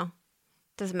contact or no?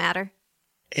 Doesn't matter.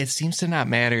 It seems to not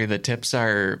matter. The tips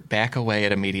are back away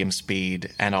at a medium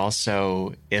speed. And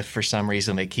also, if for some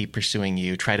reason they keep pursuing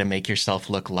you, try to make yourself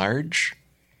look large.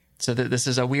 So that this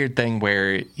is a weird thing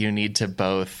where you need to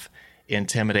both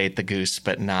intimidate the goose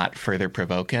but not further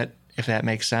provoke it, if that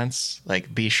makes sense.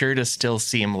 Like, be sure to still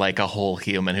seem like a whole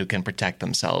human who can protect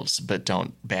themselves, but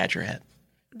don't badger it.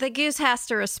 The goose has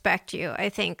to respect you, I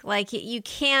think. Like, you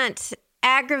can't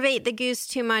aggravate the goose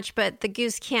too much, but the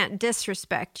goose can't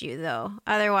disrespect you, though.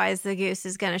 Otherwise, the goose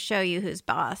is going to show you who's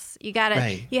boss. You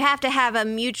have to have a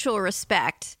mutual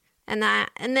respect. And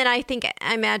then I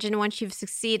imagine once you've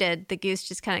succeeded, the goose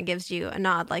just kind of gives you a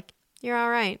nod, like, you're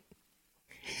all right.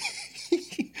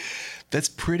 That's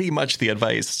pretty much the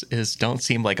advice, is don't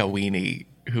seem like a weenie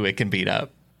who it can beat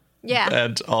up. Yeah.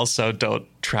 And also don't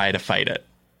try to fight it.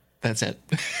 That's it.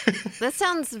 That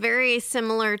sounds very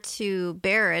similar to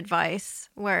bear advice,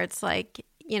 where it's like,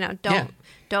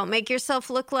 don't make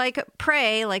yourself look like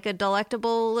prey, like a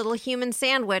delectable little human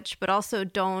sandwich, but also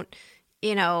don't,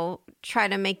 try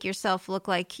to make yourself look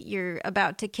like you're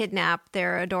about to kidnap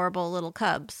their adorable little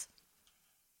cubs.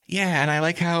 Yeah, and I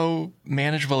like how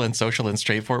manageable and social and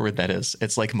straightforward that is.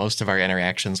 It's like most of our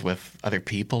interactions with other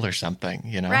people or something,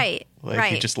 Right,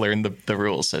 You just learn the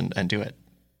rules and do it.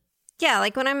 Yeah,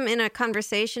 like when I'm in a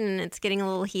conversation and it's getting a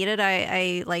little heated,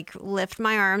 I lift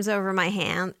my arms over my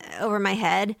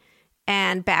head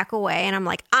and back away, and I'm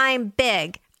like, I'm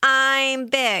big.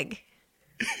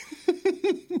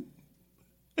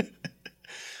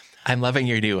 I'm loving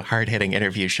your new hard-hitting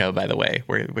interview show, by the way,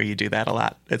 where you do that a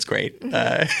lot. It's great.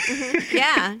 Yeah.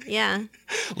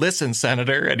 Listen,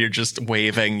 Senator, and you're just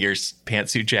waving your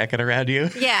pantsuit jacket around you.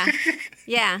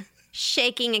 Yeah.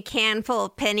 Shaking a can full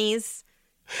of pennies.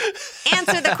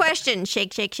 Answer the question.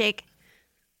 Shake, shake, shake.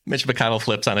 Mitch McConnell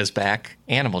flips on his back.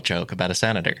 Animal joke about a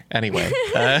senator. Anyway.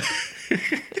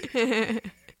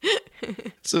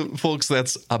 So, folks,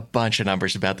 that's a bunch of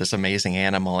numbers about this amazing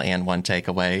animal and one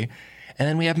takeaway. And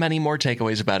then we have many more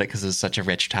takeaways about it because it's such a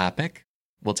rich topic.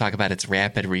 We'll talk about its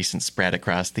rapid recent spread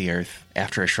across the earth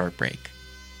after a short break.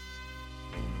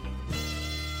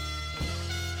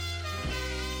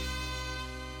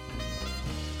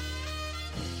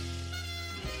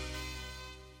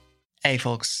 Hey,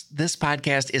 folks, this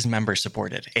podcast is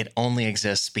member-supported. It only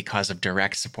exists because of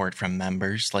direct support from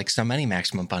members, like so many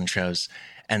Maximum Fun shows.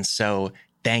 And so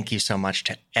thank you so much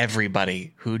to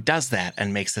everybody who does that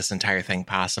and makes this entire thing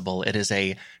possible. It is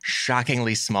a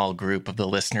shockingly small group of the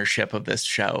listenership of this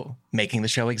show making the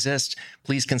show exist.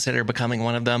 Please consider becoming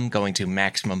one of them, going to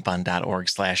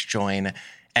MaximumFun.org/join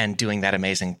and doing that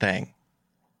amazing thing.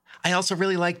 I also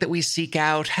really like that we seek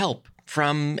out help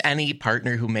from any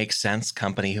partner who makes sense,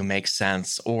 company who makes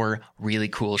sense, or really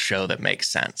cool show that makes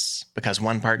sense. Because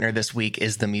one partner this week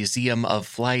is the Museum of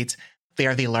Flight. They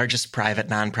are the largest private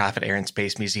nonprofit air and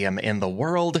space museum in the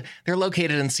world. They're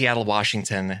located in Seattle,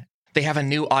 Washington. They have a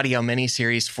new audio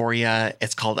miniseries for you.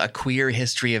 It's called A Queer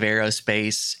History of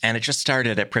Aerospace, and it just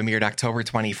started. It premiered October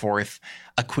 24th.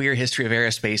 A Queer History of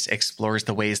Aerospace explores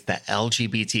the ways the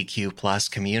LGBTQ plus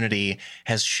community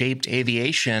has shaped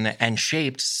aviation and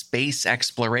shaped space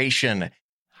exploration.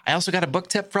 I also got a book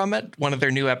tip from it. One of their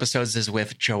new episodes is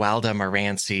with Joalda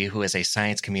Moranci, who is a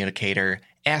science communicator,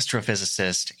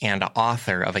 astrophysicist, and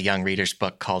author of a young reader's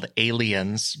book called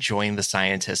Aliens, Join the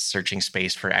Scientists Searching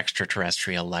Space for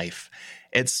Extraterrestrial Life.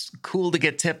 It's cool to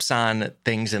get tips on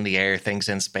things in the air, things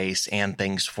in space, and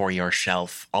things for your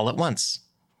shelf all at once.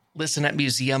 Listen at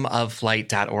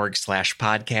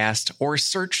museumofflight.org/podcast or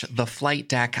search The Flight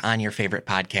Deck on your favorite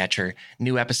podcatcher.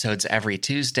 New episodes every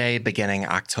Tuesday beginning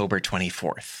October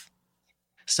 24th.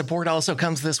 Support also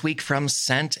comes this week from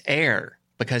Scent Air,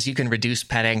 because you can reduce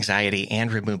pet anxiety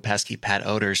and remove pesky pet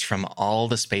odors from all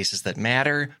the spaces that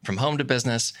matter, from home to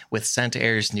business, with Scent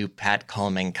Air's new Pet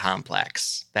Calming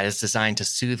Complex that is designed to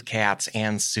soothe cats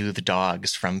and soothe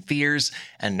dogs from fears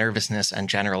and nervousness and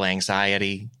general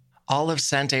anxiety. All of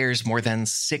Scent Air's more than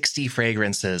 60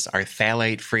 fragrances are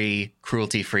phthalate-free,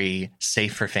 cruelty-free,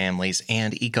 safe for families,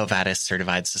 and EcoVadis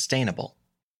certified sustainable.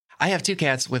 I have two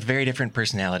cats with very different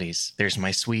personalities. There's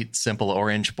my sweet, simple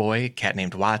orange boy, cat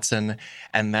named Watson,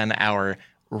 and then our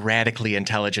radically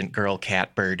intelligent girl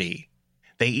cat, Birdie.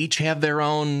 They each have their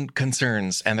own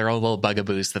concerns and their own little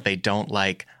bugaboos that they don't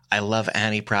like. I love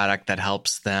any product that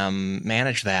helps them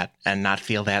manage that and not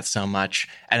feel that so much,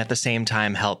 and at the same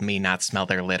time help me not smell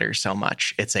their litter so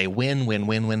much. It's a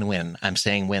win-win-win-win-win. I'm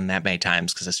saying win that many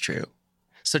times because it's true.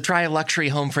 So try a luxury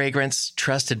home fragrance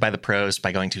trusted by the pros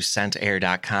by going to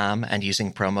scentair.com and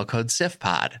using promo code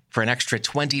SIFPOD for an extra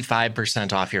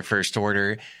 25% off your first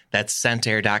order. That's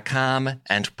scentair.com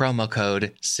and promo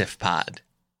code SIFPOD.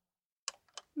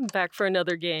 Back for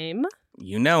another game.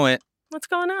 You know it. What's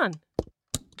going on?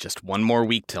 Just one more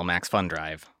week till Max Fun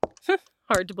Drive.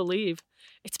 Hard to believe.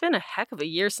 It's been a heck of a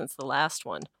year since the last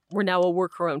one. We're now a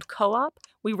worker-owned co-op.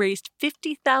 We raised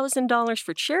 $50,000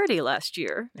 for charity last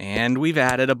year. And we've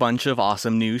added a bunch of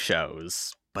awesome new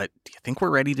shows. But do you think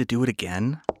we're ready to do it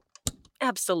again?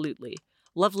 Absolutely.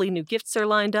 Lovely new gifts are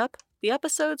lined up. The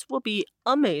episodes will be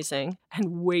amazing.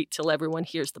 And wait till everyone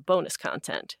hears the bonus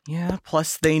content. Yeah,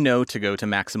 plus they know to go to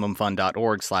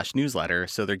MaximumFun.org/newsletter,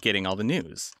 so they're getting all the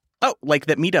news. Oh, like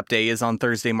that meetup day is on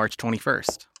Thursday, March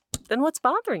 21st. Then what's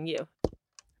bothering you?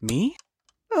 Me?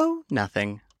 Oh,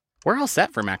 nothing. We're all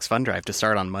set for Max Fun Drive to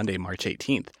start on Monday, March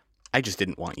 18th. I just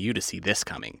didn't want you to see this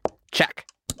coming. Check.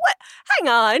 What? Hang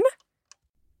on.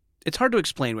 It's hard to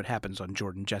explain what happens on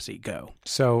Jordan Jesse Go.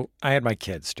 So I had my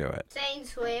kids do it. Saying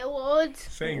swear words.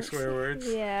 Saying swear words?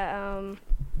 Yeah,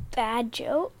 bad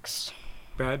jokes.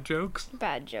 Bad jokes?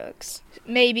 Bad jokes.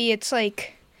 Maybe it's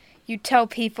like you tell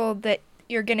people that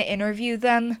you're going to interview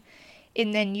them,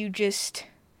 and then you just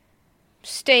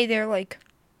stay there like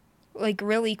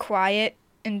really quiet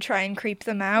and try and creep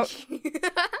them out.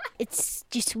 It's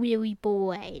just really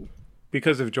boring.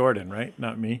 Because of Jordan, right?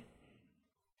 Not me.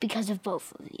 Because of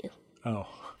both of you. Oh.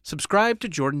 Subscribe to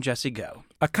Jordan Jesse Go.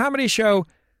 A comedy show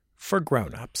for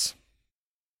grown-ups.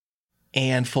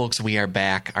 And folks, we are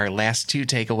back. Our last two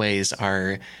takeaways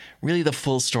are really the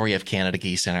full story of Canada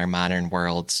geese in our modern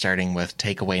world, starting with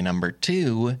takeaway number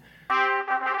 2.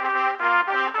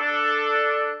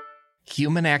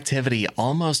 Human activity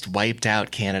almost wiped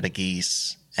out Canada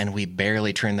geese, and we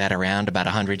barely turned that around about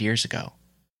 100 years ago.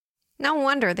 No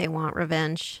wonder they want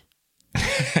revenge.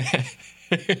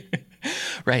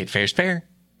 Right, fair's fair.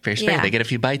 Fair's fair. Yeah. They get a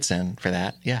few bites in for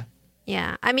that. Yeah.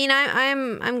 Yeah, I mean,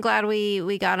 I'm glad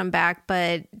we got them back.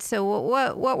 But so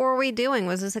what were we doing?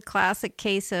 Was this a classic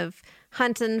case of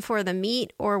hunting for the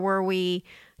meat, or were we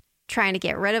trying to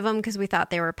get rid of them because we thought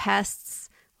they were pests,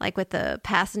 like with the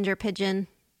passenger pigeon?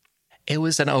 It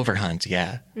was an overhunt,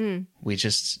 yeah. We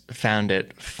just found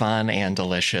it fun and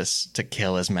delicious to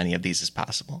kill as many of these as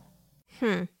possible.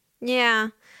 Yeah.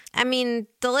 I mean,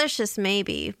 delicious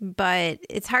maybe, but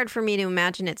it's hard for me to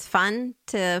imagine it's fun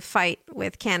to fight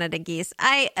with Canada geese.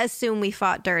 I assume we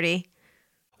fought dirty.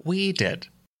 We did.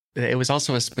 It was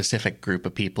also a specific group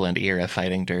of people in the era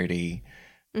fighting dirty.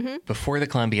 Before the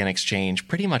Columbian Exchange,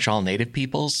 pretty much all native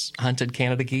peoples hunted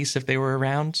Canada geese if they were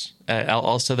around.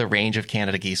 Also, the range of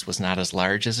Canada geese was not as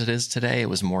large as it is today. It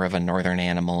was more of a northern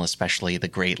animal, especially the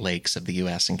Great Lakes of the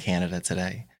U.S. and Canada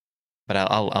today. But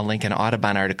I'll link an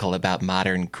Audubon article about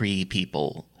modern Cree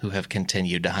people who have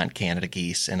continued to hunt Canada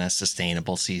geese in a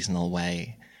sustainable seasonal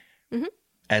way.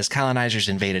 As colonizers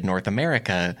invaded North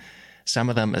America, some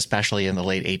of them, especially in the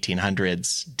late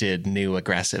 1800s, did new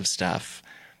aggressive stuff.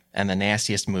 And the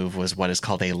nastiest move was what is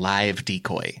called a live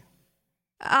decoy.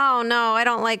 Oh no, I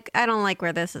don't like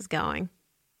where this is going.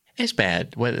 It's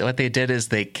bad. What they did is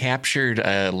they captured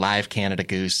a live Canada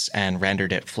goose and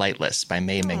rendered it flightless by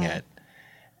maiming it.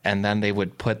 And then they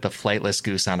would put the flightless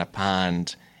goose on a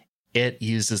pond. It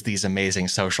uses these amazing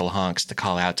social honks to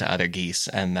call out to other geese,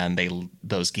 and then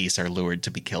those geese are lured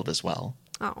to be killed as well.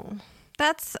 Oh,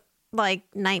 that's like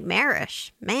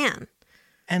nightmarish, man.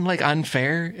 And like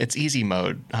unfair, it's easy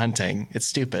mode hunting. It's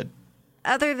stupid.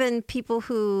 Other than people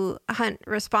who hunt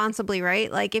responsibly,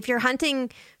 right? Like if you're hunting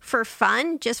for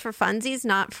fun, just for funsies,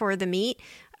 not for the meat,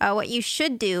 what you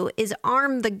should do is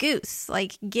arm the goose.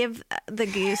 Like give the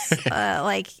goose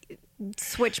like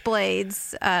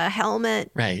switchblades,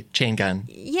 helmet. Right, chain gun.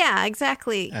 Yeah,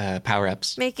 exactly.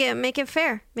 Power-ups. Make it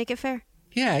fair. Make it fair.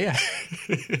 Yeah.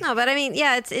 No, but I mean,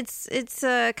 yeah, it's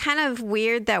kind of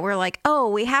weird that we're like, oh,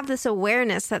 we have this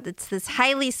awareness that it's this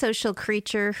highly social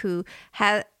creature who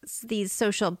has these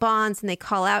social bonds, and they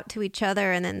call out to each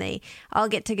other, and then they all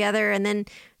get together, and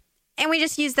we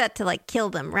just use that to like kill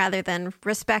them rather than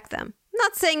respect them.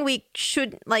 Not saying we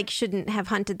shouldn't have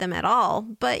hunted them at all,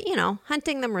 but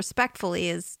hunting them respectfully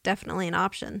is definitely an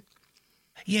option.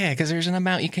 Yeah, because there's an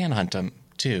amount you can hunt them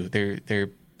too. They're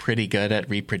pretty good at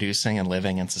reproducing and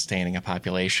living and sustaining a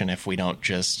population if we don't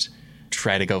just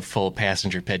try to go full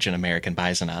passenger pigeon American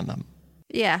bison on them.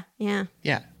 Yeah.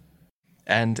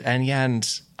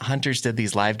 And hunters did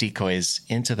these live decoys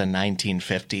into the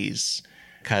 1950s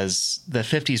because the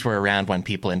 50s were around when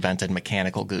people invented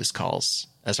mechanical goose calls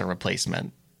as a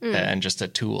replacement and just a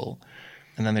tool.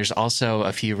 And then there's also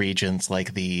a few regions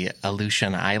like the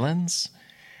Aleutian Islands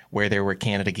where there were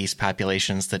Canada geese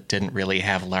populations that didn't really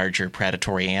have larger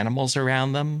predatory animals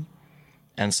around them.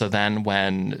 And so then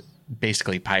when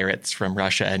basically pirates from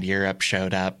Russia and Europe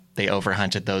showed up, they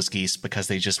overhunted those geese because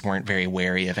they just weren't very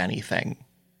wary of anything.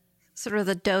 Sort of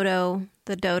the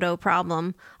dodo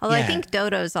problem. Although I think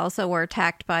dodos also were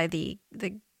attacked by the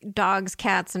dogs,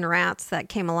 cats, and rats that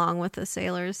came along with the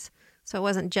sailors. So it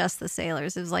wasn't just the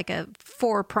sailors. It was like a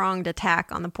 4-pronged attack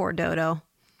on the poor dodo.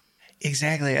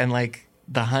 Exactly. And like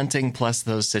the hunting plus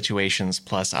those situations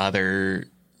plus other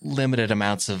limited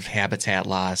amounts of habitat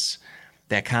loss,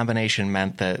 that combination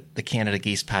meant that the Canada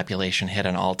geese population hit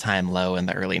an all-time low in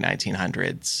the early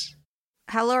 1900s.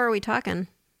 How low are we talking?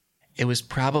 It was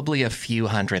probably a few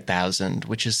 100,000,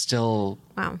 which is still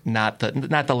not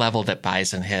the level that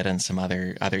bison hit and some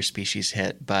other species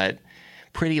hit, but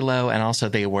pretty low. And also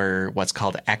they were what's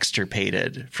called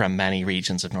extirpated from many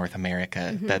regions of North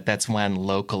America. That's when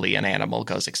locally an animal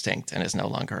goes extinct and is no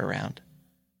longer around.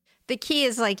 The key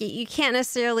is like you can't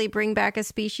necessarily bring back a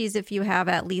species if you have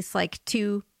at least like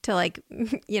 2 to like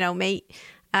mate.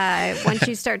 Once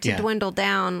you start to dwindle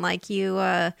down, like you've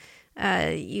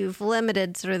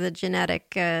limited sort of the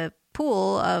genetic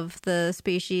pool of the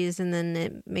species, and then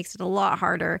it makes it a lot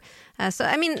harder. So,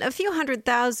 I mean, a few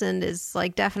 100,000 is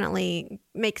like definitely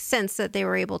makes sense that they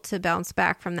were able to bounce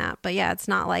back from that. But yeah, it's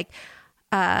not like,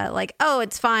 oh,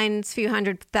 it's fine. It's a few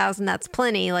 100,000. That's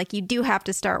plenty. Like you do have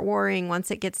to start worrying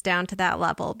once it gets down to that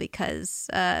level because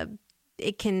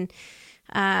it can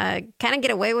kind of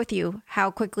get away with you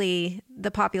how quickly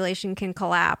the population can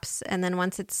collapse. And then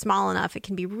once it's small enough, it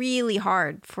can be really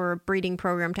hard for a breeding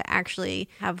program to actually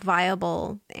have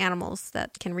viable animals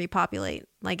that can repopulate.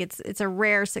 Like it's a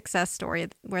rare success story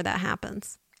where that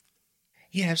happens.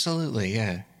 Yeah, absolutely.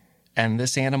 Yeah. And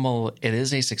this animal, it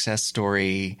is a success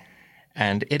story,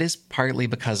 and it is partly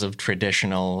because of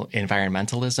traditional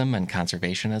environmentalism and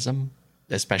conservationism,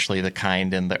 especially the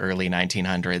kind in the early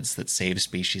 1900s that saved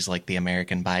species like the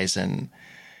American bison.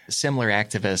 Similar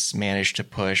activists managed to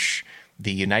push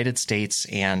the United States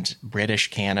and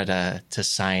British Canada to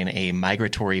sign a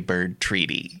migratory bird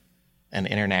treaty, an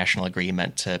international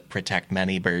agreement to protect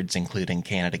many birds, including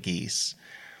Canada geese.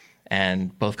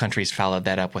 And both countries followed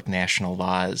that up with national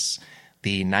laws.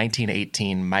 The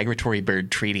 1918 Migratory Bird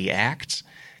Treaty Act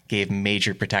gave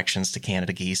major protections to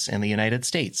Canada geese in the United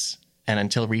States. And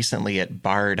until recently, it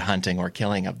barred hunting or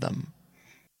killing of them.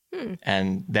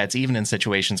 And that's even in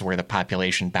situations where the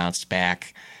population bounced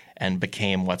back and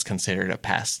became what's considered a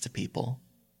pest to people.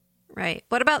 Right.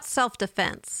 What about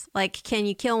self-defense? Like, can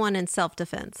you kill one in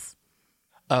self-defense?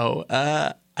 Oh,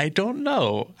 I don't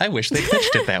know. I wish they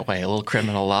pitched it that way. A little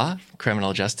criminal law,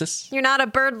 criminal justice. You're not a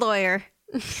bird lawyer.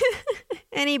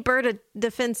 Any bird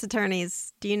defense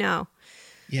attorneys, do you know?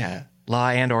 Yeah. Law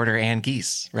and Order and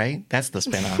Geese, right? That's the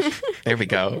spinoff. There we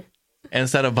go.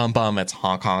 Instead of bum bum, it's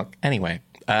honk honk. Anyway,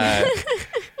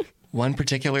 one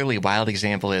particularly wild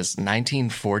example is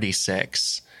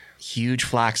 1946. Huge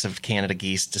flocks of Canada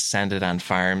geese descended on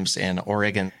farms in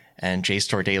Oregon, and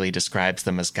JSTOR Daily describes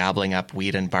them as gobbling up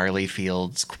wheat and barley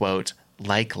fields, quote,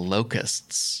 like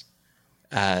locusts.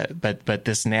 But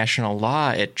this national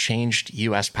law, it changed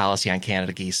U.S. policy on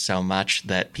Canada geese so much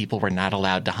that people were not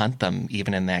allowed to hunt them,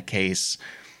 even in that case.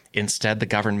 Instead, the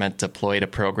government deployed a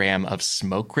program of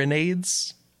smoke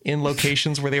grenades in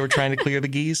locations where they were trying to clear the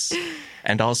geese,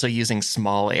 and also using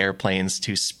small airplanes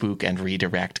to spook and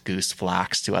redirect goose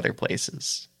flocks to other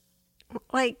places.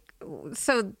 Like,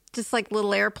 so just like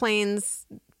little airplanes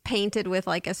painted with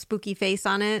like a spooky face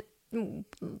on it?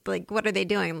 Like, what are they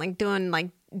doing? Like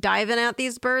diving at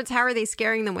these birds? How are they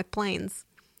scaring them with planes?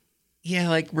 Yeah,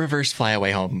 like reverse fly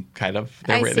away home, kind of.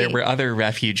 There were other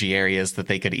refugee areas that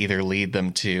they could either lead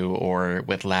them to or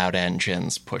with loud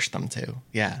engines push them to.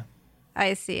 Yeah.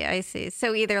 I see.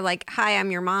 So either like, hi, I'm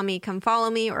your mommy, come follow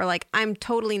me, or like, I'm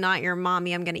totally not your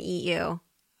mommy, I'm going to eat you.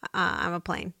 I'm a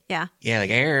plane. Yeah. Yeah, like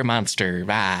air monster.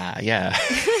 Ah, yeah.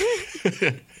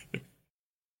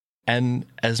 And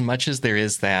as much as there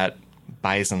is that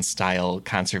bison-style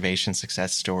conservation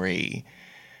success story,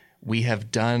 we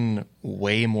have done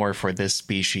way more for this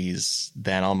species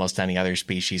than almost any other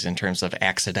species in terms of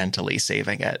accidentally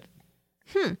saving it.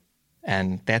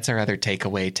 And that's our other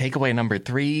takeaway. Takeaway number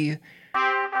 3.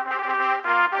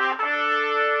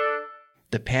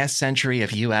 The past century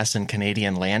of U.S. and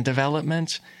Canadian land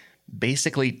development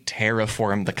basically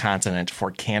terraformed the continent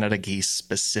for Canada geese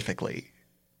specifically.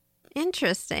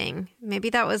 Interesting. Maybe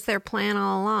that was their plan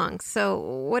all along. So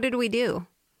what did we do?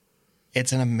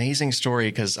 It's an amazing story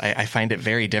because I find it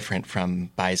very different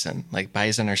from bison. Like,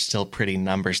 bison are still pretty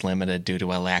numbers limited due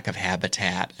to a lack of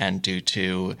habitat and due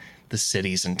to the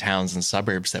cities and towns and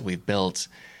suburbs that we've built.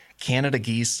 Canada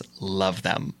geese love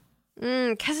them.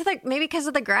 Maybe because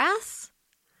of the grass?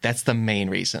 That's the main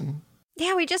reason.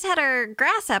 Yeah, we just had our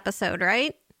grass episode,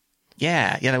 right?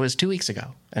 Yeah, that was 2 weeks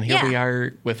ago. And here we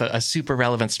are with a super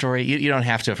relevant story. You don't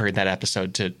have to have heard that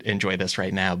episode to enjoy this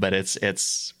right now, but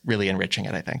it's really enriching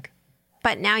it, I think.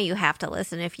 But now you have to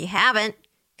listen if you haven't,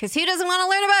 because who doesn't want to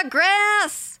learn about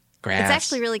grass? Grass. It's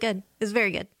actually really good. It's very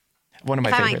good. One of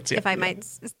my favorites. If I might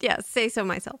say so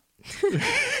myself.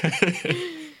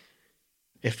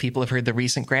 If people have heard the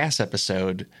recent grass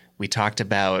episode, we talked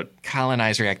about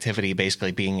colonizer activity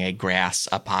basically being a grass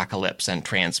apocalypse and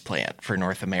transplant for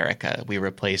North America. We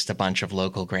replaced a bunch of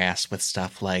local grass with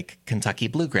stuff like Kentucky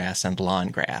bluegrass and lawn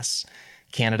grass.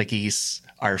 Canada geese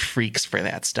are freaks for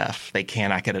that stuff. They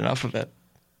cannot get enough of it.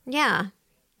 Yeah.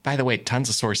 By the way, tons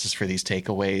of sources for these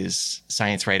takeaways.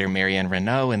 Science writer Marianne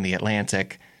Renaud in The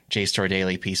Atlantic, JSTOR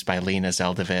Daily piece by Lena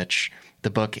Zeldovich, the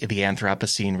book The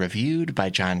Anthropocene Reviewed by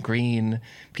John Green,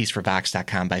 piece for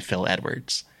Vox.com by Phil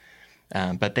Edwards.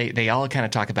 But they all kind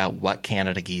of talk about what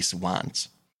Canada geese want.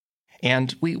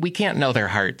 And we can't know their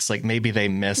hearts. Like, maybe they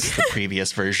miss the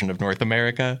previous version of North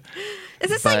America. Is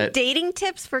this like dating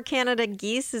tips for Canada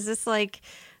geese? Is this like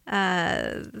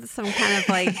some kind of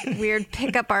like weird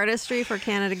pickup artistry for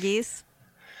Canada geese?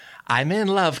 I'm in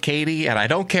love, Katie, and I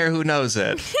don't care who knows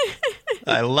it.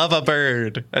 I love a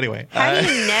bird. Anyway. How do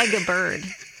you neg a bird?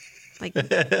 Like,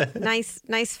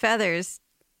 nice feathers,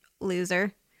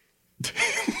 loser.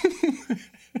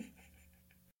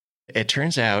 It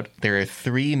turns out there are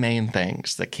 3 main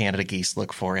things that Canada geese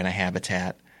look for in a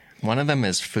habitat. One of them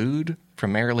is food,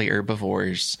 primarily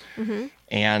herbivores,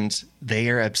 and they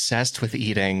are obsessed with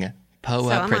eating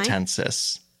Poa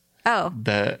pratensis. Oh.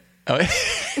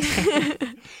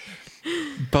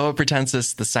 Boa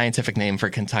pratensis, the scientific name for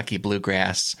Kentucky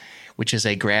bluegrass, which is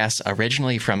a grass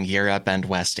originally from Europe and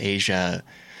West Asia.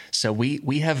 So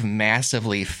we have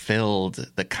massively filled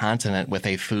the continent with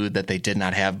a food that they did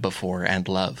not have before and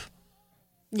love.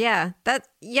 Yeah,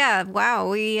 wow.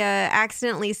 We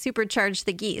accidentally supercharged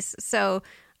the geese. So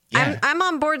Yeah. I'm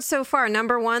on board so far.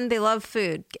 Number one, they love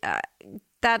food.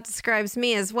 That describes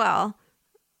me as well.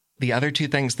 The other two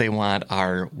things they want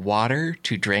are water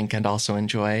to drink and also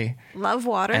enjoy. Love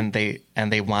water. And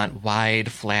they want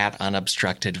wide, flat,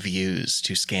 unobstructed views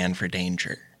to scan for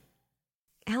danger.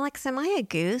 Alex, am I a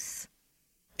goose?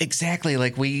 Exactly.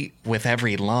 Like with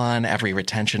every lawn, every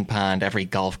retention pond, every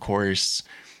golf course,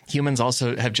 humans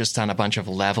also have just done a bunch of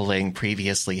leveling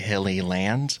previously hilly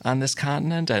land on this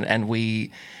continent.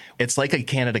 It's like a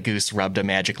Canada goose rubbed a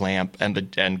magic lamp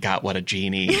and got what a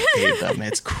genie gave them.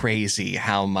 It's crazy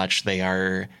how much they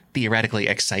are theoretically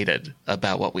excited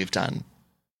about what we've done.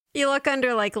 You look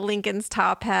under like Lincoln's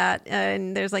top hat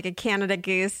and there's like a Canada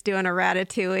goose doing a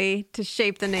ratatouille to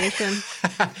shape the nation.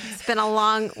 It's been a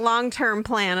long-term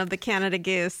plan of the Canada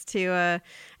goose to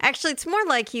actually it's more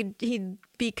like he'd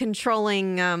be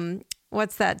controlling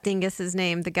what's that dingus's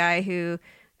name? The guy who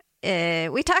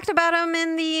we talked about him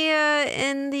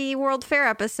in the World Fair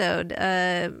episode.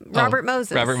 Robert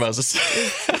Moses. Robert Moses.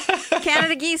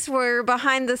 Canada geese were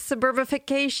behind the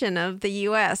suburbification of the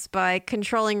U.S. by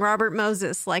controlling Robert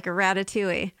Moses like a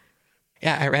ratatouille.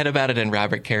 Yeah, I read about it in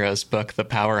Robert Caro's book, The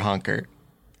Power Honker.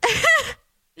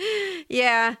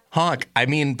 Yeah. Honk. I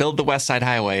mean, build the West Side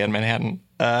Highway in Manhattan.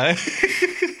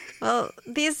 Well,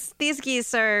 these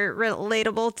geese are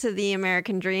relatable to the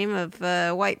American dream of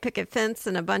a white picket fence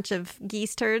and a bunch of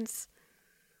geese turds.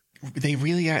 They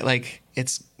really are. Like,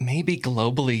 it's maybe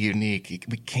globally unique.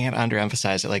 We can't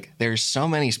underemphasize it. Like, there's so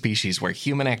many species where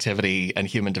human activity and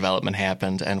human development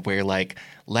happened, and we're like,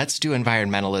 let's do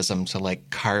environmentalism to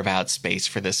like carve out space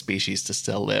for this species to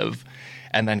still live.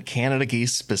 And then Canada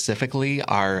geese specifically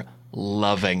are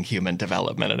loving human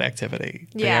development and activity.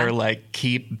 Yeah. They're like,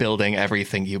 keep building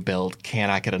everything you build.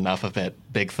 Cannot get enough of it.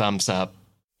 Big thumbs up.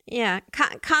 Yeah,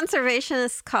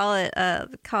 conservationists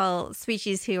call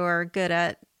species who are good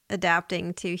at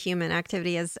adapting to human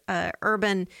activity as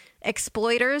urban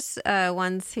exploiters,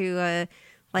 ones who are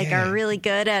really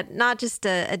good at not just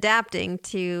adapting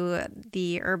to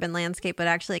the urban landscape, but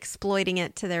actually exploiting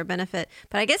it to their benefit.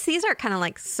 But I guess these are kind of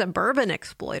like suburban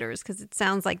exploiters because it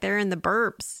sounds like they're in the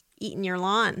burbs eating your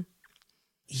lawn.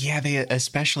 Yeah, they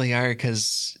especially are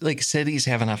because like cities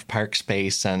have enough park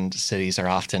space and cities are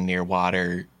often near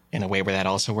water in a way where that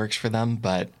also works for them.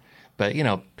 But you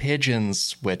know,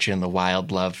 pigeons, which in the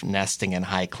wild love nesting in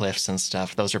high cliffs and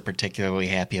stuff, those are particularly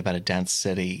happy about a dense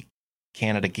city.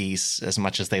 Canada geese, as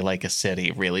much as they like a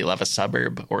city, really love a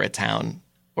suburb or a town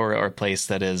or a place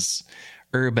that is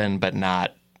urban but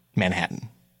not Manhattan.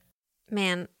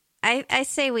 Man, I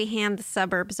say we hand the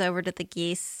suburbs over to the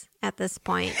geese at this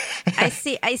point. I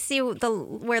see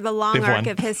where the long They've arc won.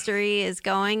 of history is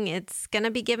going. It's going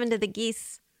to be given to the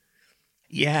geese.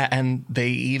 Yeah, and they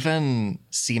even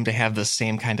seem to have the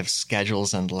same kind of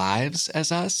schedules and lives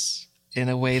as us in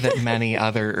a way that many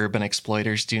other urban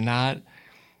exploiters do not.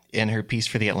 In her piece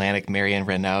for The Atlantic, Marion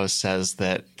Renaud says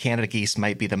that Canada geese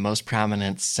might be the most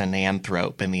prominent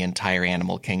synanthrope in the entire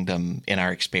animal kingdom in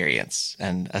our experience.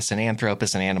 And a synanthrope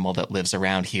is an animal that lives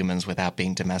around humans without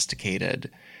being domesticated.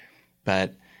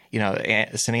 But, you know,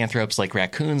 synanthropes like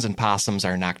raccoons and possums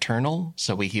are nocturnal,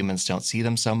 so we humans don't see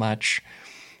them so much.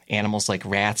 Animals like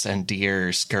rats and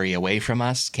deer scurry away from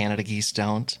us. Canada geese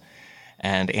don't.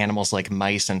 And animals like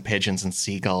mice and pigeons and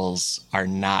seagulls are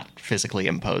not physically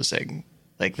imposing.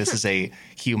 Like, this is a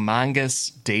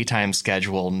humongous daytime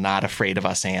schedule, not afraid of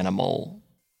us animal.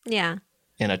 Yeah.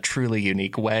 In a truly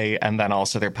unique way. And then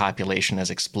also their population is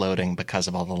exploding because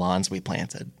of all the lawns we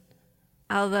planted.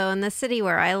 Although in the city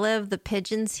where I live, the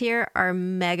pigeons here are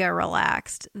mega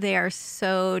relaxed. They are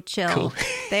so chill. Cool.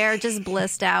 They are just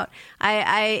blissed out.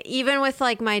 I even with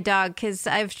like my dog, because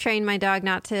I've trained my dog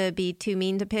not to be too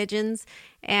mean to pigeons.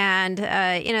 And,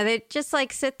 they just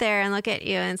like sit there and look at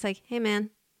you and it's like, hey, man.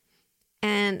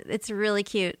 And it's really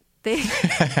cute.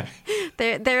 They'll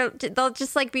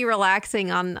just like be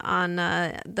relaxing on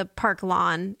the park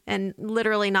lawn and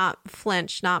literally not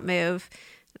flinch, not move.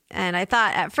 And I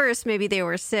thought at first maybe they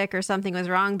were sick or something was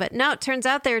wrong, but no, it turns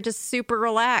out they're just super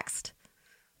relaxed.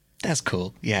 That's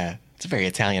cool. Yeah. It's a very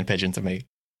Italian pigeon to me.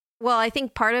 Well, I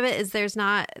think part of it is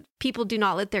people do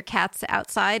not let their cats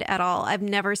outside at all. I've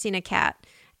never seen a cat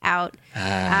out.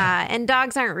 And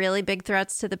dogs aren't really big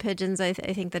threats to the pigeons. I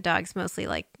think the dogs mostly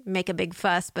like make a big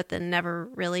fuss, but then never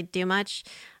really do much.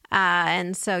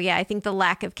 And so, yeah, I think the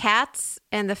lack of cats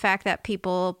and the fact that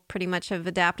people pretty much have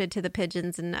adapted to the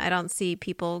pigeons, and I don't see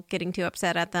people getting too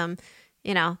upset at them,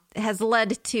 has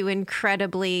led to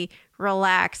incredibly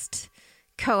relaxed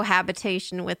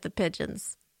cohabitation with the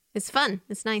pigeons. It's fun.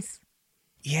 It's nice.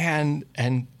 Yeah,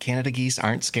 and Canada geese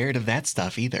aren't scared of that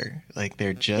stuff either. Like,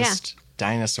 they're just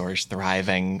dinosaurs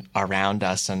thriving around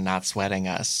us and not sweating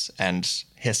us and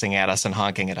hissing at us and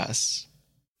honking at us.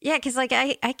 Yeah, because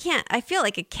I feel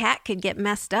like a cat could get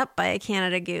messed up by a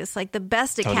Canada goose. Like, the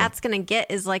best a cat's going to get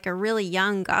is like a really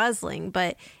young gosling,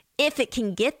 but if it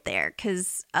can get there,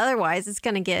 because otherwise it's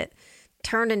going to get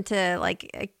turned into like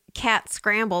a cat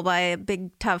scramble by a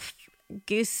big tough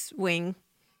goose wing.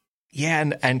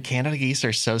 Yeah, and Canada geese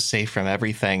are so safe from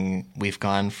everything. We've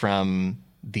gone from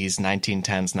these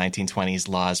 1910s, 1920s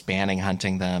laws banning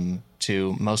hunting them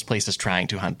to most places trying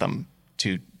to hunt them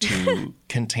to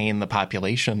contain the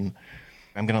population.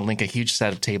 I'm going to link a huge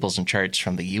set of tables and charts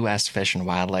from the U.S. Fish and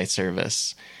Wildlife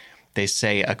Service. They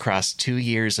say across 2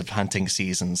 years of hunting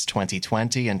seasons,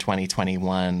 2020 and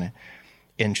 2021,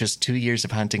 in just 2 years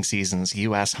of hunting seasons,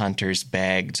 U.S. hunters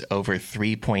bagged over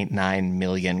 3.9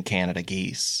 million Canada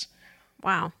geese.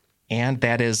 Wow. And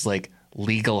that is like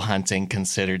legal hunting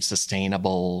considered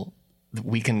sustainable.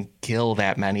 We can kill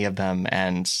that many of them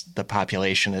and the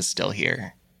population is still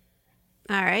here.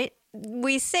 All right.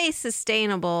 We say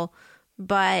sustainable,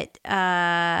 but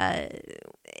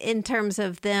in terms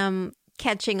of them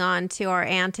catching on to our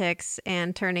antics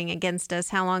and turning against us,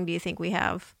 how long do you think we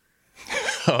have?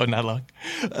 Oh, not long.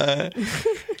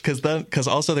 Because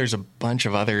also there's a bunch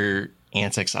of other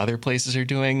antics other places are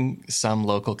doing. Some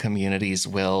local communities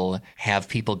will have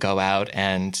people go out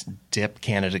and dip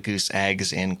Canada goose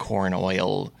eggs in corn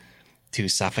oil to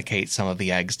suffocate some of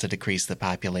the eggs to decrease the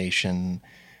population.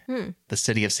 The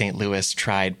city of St. Louis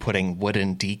tried putting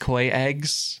wooden decoy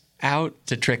eggs out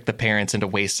to trick the parents into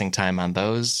wasting time on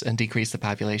those and decrease the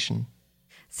population.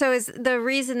 So is the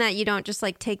reason that you don't just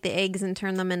like take the eggs and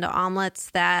turn them into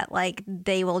omelets that like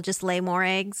they will just lay more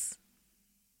eggs?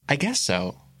 I guess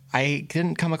so. I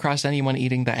didn't come across anyone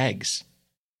eating the eggs.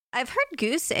 I've heard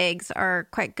goose eggs are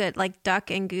quite good, like duck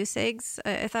and goose eggs.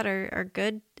 I thought are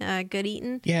good, good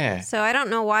eaten. Yeah. So I don't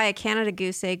know why a Canada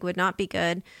goose egg would not be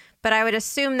good, but I would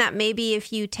assume that maybe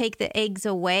if you take the eggs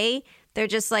away, they're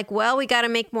just like, well, we got to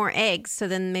make more eggs. So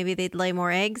then maybe they'd lay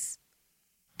more eggs.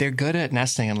 They're good at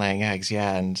nesting and laying eggs,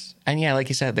 yeah. And yeah, like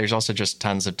you said, there's also just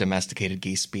tons of domesticated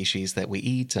geese species that we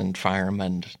eat and farm.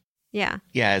 And yeah,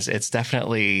 it's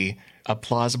definitely a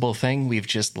plausible thing. We've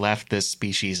just left this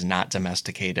species not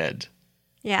domesticated.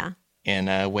 Yeah. In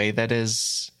a way that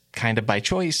is kind of by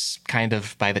choice, kind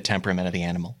of by the temperament of the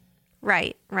animal.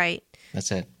 Right.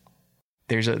 That's it.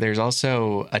 There's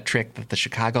also a trick that the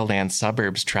Chicagoland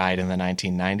suburbs tried in the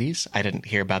 1990s. I didn't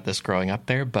hear about this growing up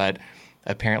there, but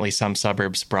apparently some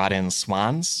suburbs brought in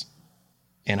swans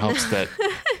in hopes that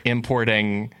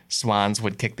importing swans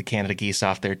would kick the Canada geese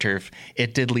off their turf.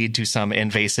 It did lead to some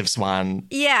invasive swan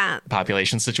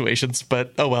population situations,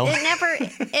 but oh well.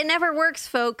 It never works,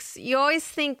 folks. You always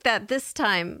think that this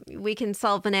time we can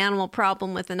solve an animal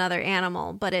problem with another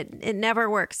animal, but it never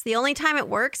works. The only time it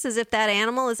works is if that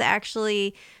animal is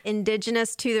actually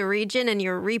indigenous to the region and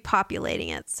you're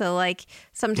repopulating it. So like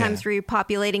sometimes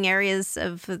repopulating areas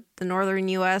of the northern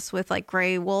U.S. with like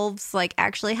gray wolves like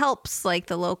actually helps like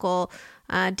the local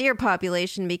deer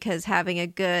population, because having a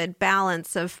good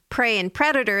balance of prey and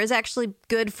predator is actually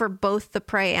good for both the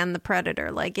prey and the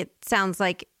predator. Like, it sounds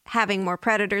like having more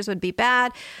predators would be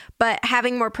bad, but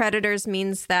having more predators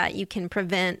means that you can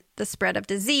prevent the spread of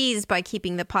disease by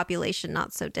keeping the population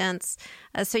not so dense.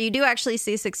 So you do actually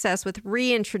see success with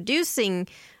reintroducing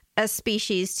a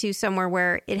species to somewhere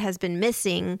where it has been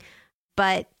missing,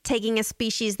 but taking a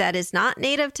species that is not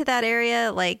native to that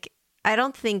area, like, I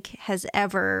don't think has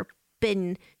ever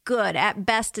been good. At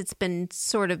best, it's been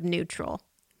sort of neutral.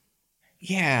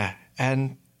 Yeah,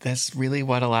 and that's really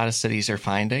what a lot of cities are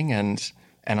finding. And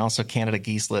also Canada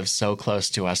geese live so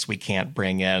close to us, we can't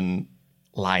bring in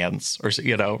lions or,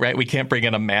 right? We can't bring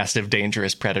in a massive,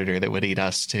 dangerous predator that would eat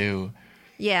us too.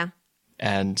 Yeah.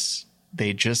 And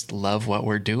they just love what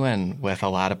we're doing with a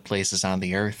lot of places on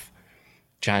the earth.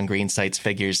 John Green cites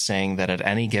figures saying that at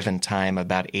any given time,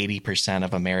 about 80%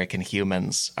 of American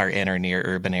humans are in or near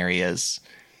urban areas.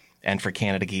 And for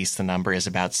Canada geese, the number is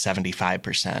about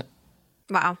 75%.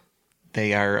 Wow.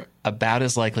 They are about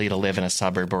as likely to live in a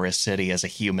suburb or a city as a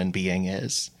human being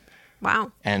is.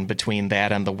 Wow. And between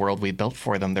that and the world we built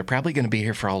for them, they're probably going to be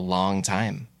here for a long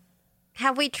time.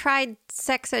 Have we tried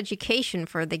sex education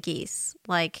for the geese?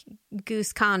 Like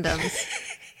goose condoms?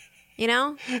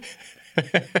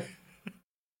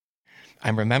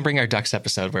 I'm remembering our ducks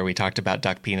episode where we talked about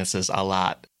duck penises a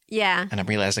lot. Yeah. And I'm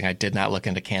realizing I did not look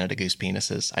into Canada goose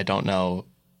penises. I don't know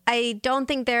I don't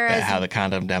think there is. how the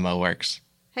condom demo works.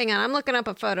 Hang on, I'm looking up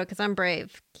a photo because I'm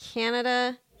brave.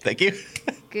 Canada Thank you.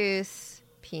 goose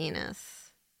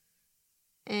penis.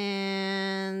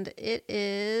 And it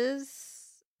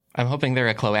is... I'm hoping they're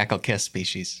a cloacal kiss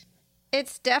species.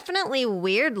 It's definitely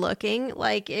weird looking.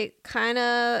 Like it's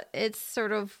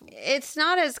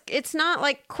not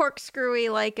like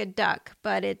corkscrewy like a duck,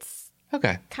 but it's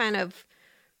Okay. kind of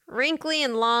wrinkly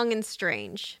and long and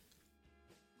strange.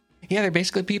 Yeah, they're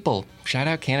basically people. Shout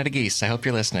out Canada Geese. I hope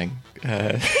you're listening.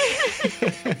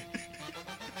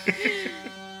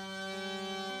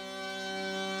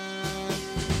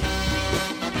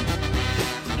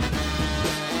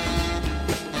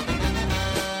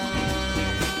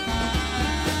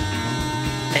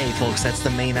 Hey folks, that's the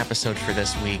main episode for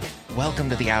this week. Welcome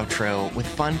to the outro with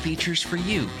fun features for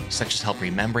you, such as help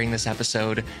remembering this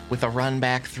episode with a run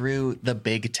back through the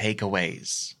big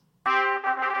takeaways.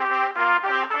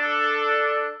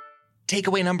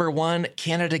 Takeaway number 1,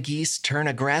 Canada geese turn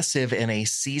aggressive in a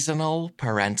seasonal,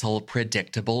 parental,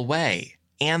 predictable way.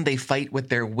 And they fight with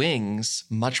their wings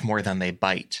much more than they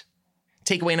bite.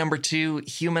 Takeaway number 2,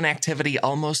 human activity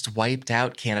almost wiped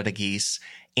out Canada geese,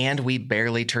 and we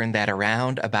barely turned that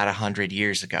around about 100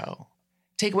 years ago.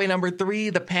 Takeaway number 3,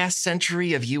 the past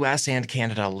century of US and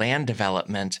Canada land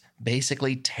development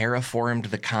basically terraformed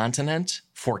the continent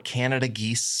for Canada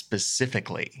geese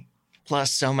specifically.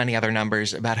 Plus so many other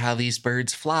numbers about how these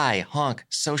birds fly, honk,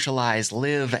 socialize,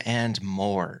 live, and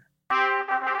more.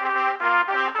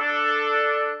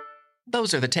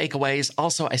 Those are the takeaways.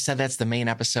 Also, I said that's the main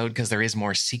episode because there is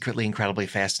more secretly incredibly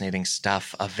fascinating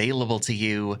stuff available to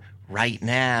you right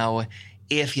now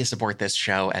if you support this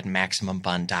show at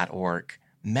MaximumFun.org.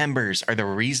 Members are the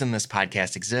reason this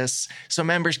podcast exists, so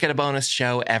members get a bonus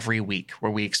show every week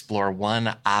where we explore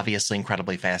one obviously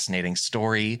incredibly fascinating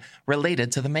story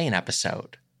related to the main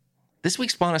episode. This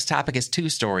week's bonus topic is 2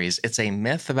 stories. It's a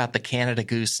myth about the Canada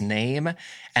goose name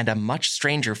and a much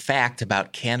stranger fact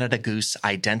about Canada goose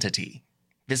identity.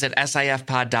 Visit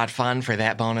sifpod.fun for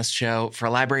that bonus show, for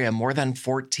a library of more than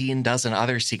 14 dozen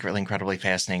other secretly incredibly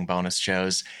fascinating bonus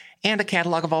shows, and a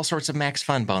catalog of all sorts of Max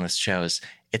Fun bonus shows.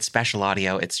 It's special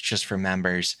audio. It's just for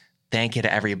members. Thank you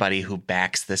to everybody who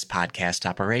backs this podcast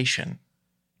operation.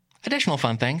 Additional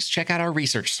fun things, check out our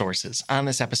research sources on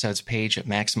this episode's page at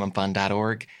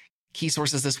MaximumFun.org. Key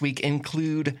sources this week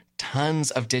include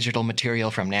tons of digital material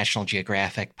from National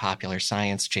Geographic, Popular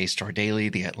Science, JSTOR Daily,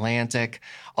 The Atlantic,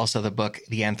 also the book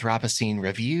The Anthropocene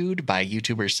Reviewed by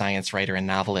YouTuber, science writer, and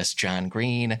novelist John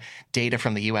Green, data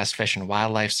from the U.S. Fish and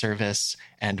Wildlife Service,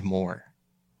 and more.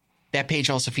 That page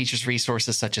also features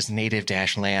resources such as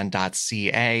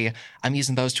native-land.ca. I'm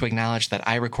using those to acknowledge that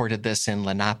I recorded this in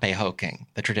Lenapehoking,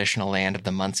 the traditional land of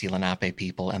the Munsee Lenape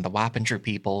people and the Wappinger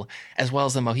people, as well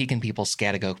as the Mohican people,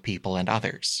 Scatagogue people, and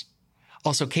others.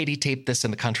 Also, Katie taped this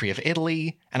in the country of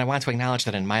Italy, and I want to acknowledge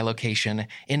that in my location,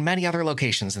 in many other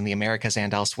locations in the Americas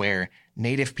and elsewhere,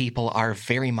 Native people are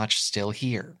very much still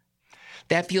here.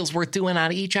 That feels worth doing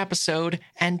on each episode,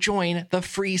 and join the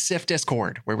free SIF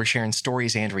Discord, where we're sharing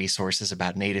stories and resources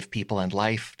about Native people and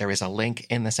life. There is a link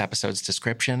in this episode's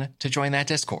description to join that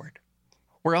Discord.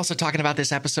 We're also talking about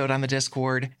this episode on the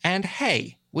Discord, and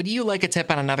hey, would you like a tip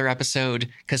on another episode?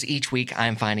 Because each week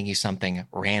I'm finding you something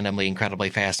randomly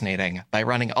incredibly fascinating by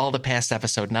running all the past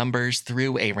episode numbers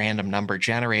through a random number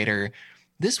generator.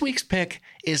 This week's pick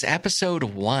is episode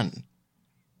 1.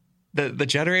 The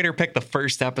generator picked the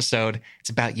first episode. It's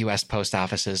about U.S. post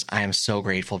offices. I am so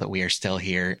grateful that we are still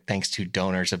here, thanks to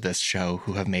donors of this show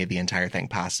who have made the entire thing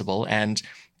possible. And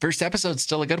first episode's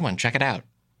still a good one. Check it out.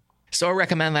 So I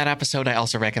recommend that episode. I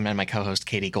also recommend my co-host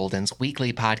Katie Golden's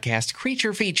weekly podcast,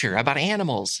 Creature Feature, about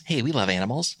animals. Hey, we love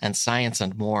animals and science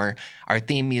and more. Our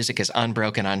theme music is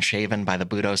Unbroken Unshaven by the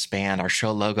Budos Band. Our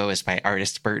show logo is by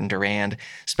artist Burton Durand.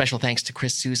 Special thanks to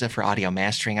Chris Souza for audio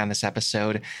mastering on this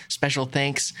episode. Special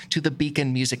thanks to the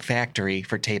Beacon Music Factory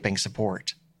for taping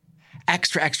support.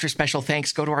 Extra special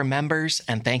thanks go to our members,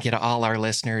 and thank you to all our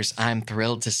listeners. I'm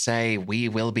thrilled to say we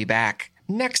will be back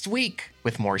next week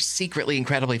with more secretly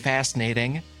incredibly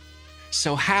fascinating.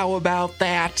 So how about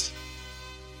that?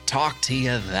 Talk to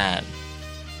you then.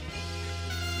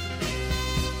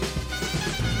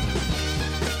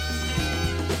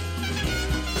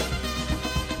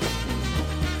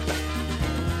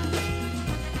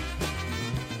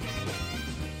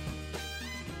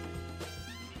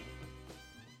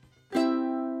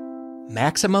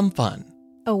 Maximum Fun,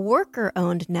 A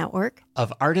worker-owned network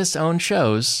of artist-owned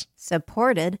shows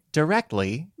supported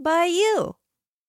directly by you.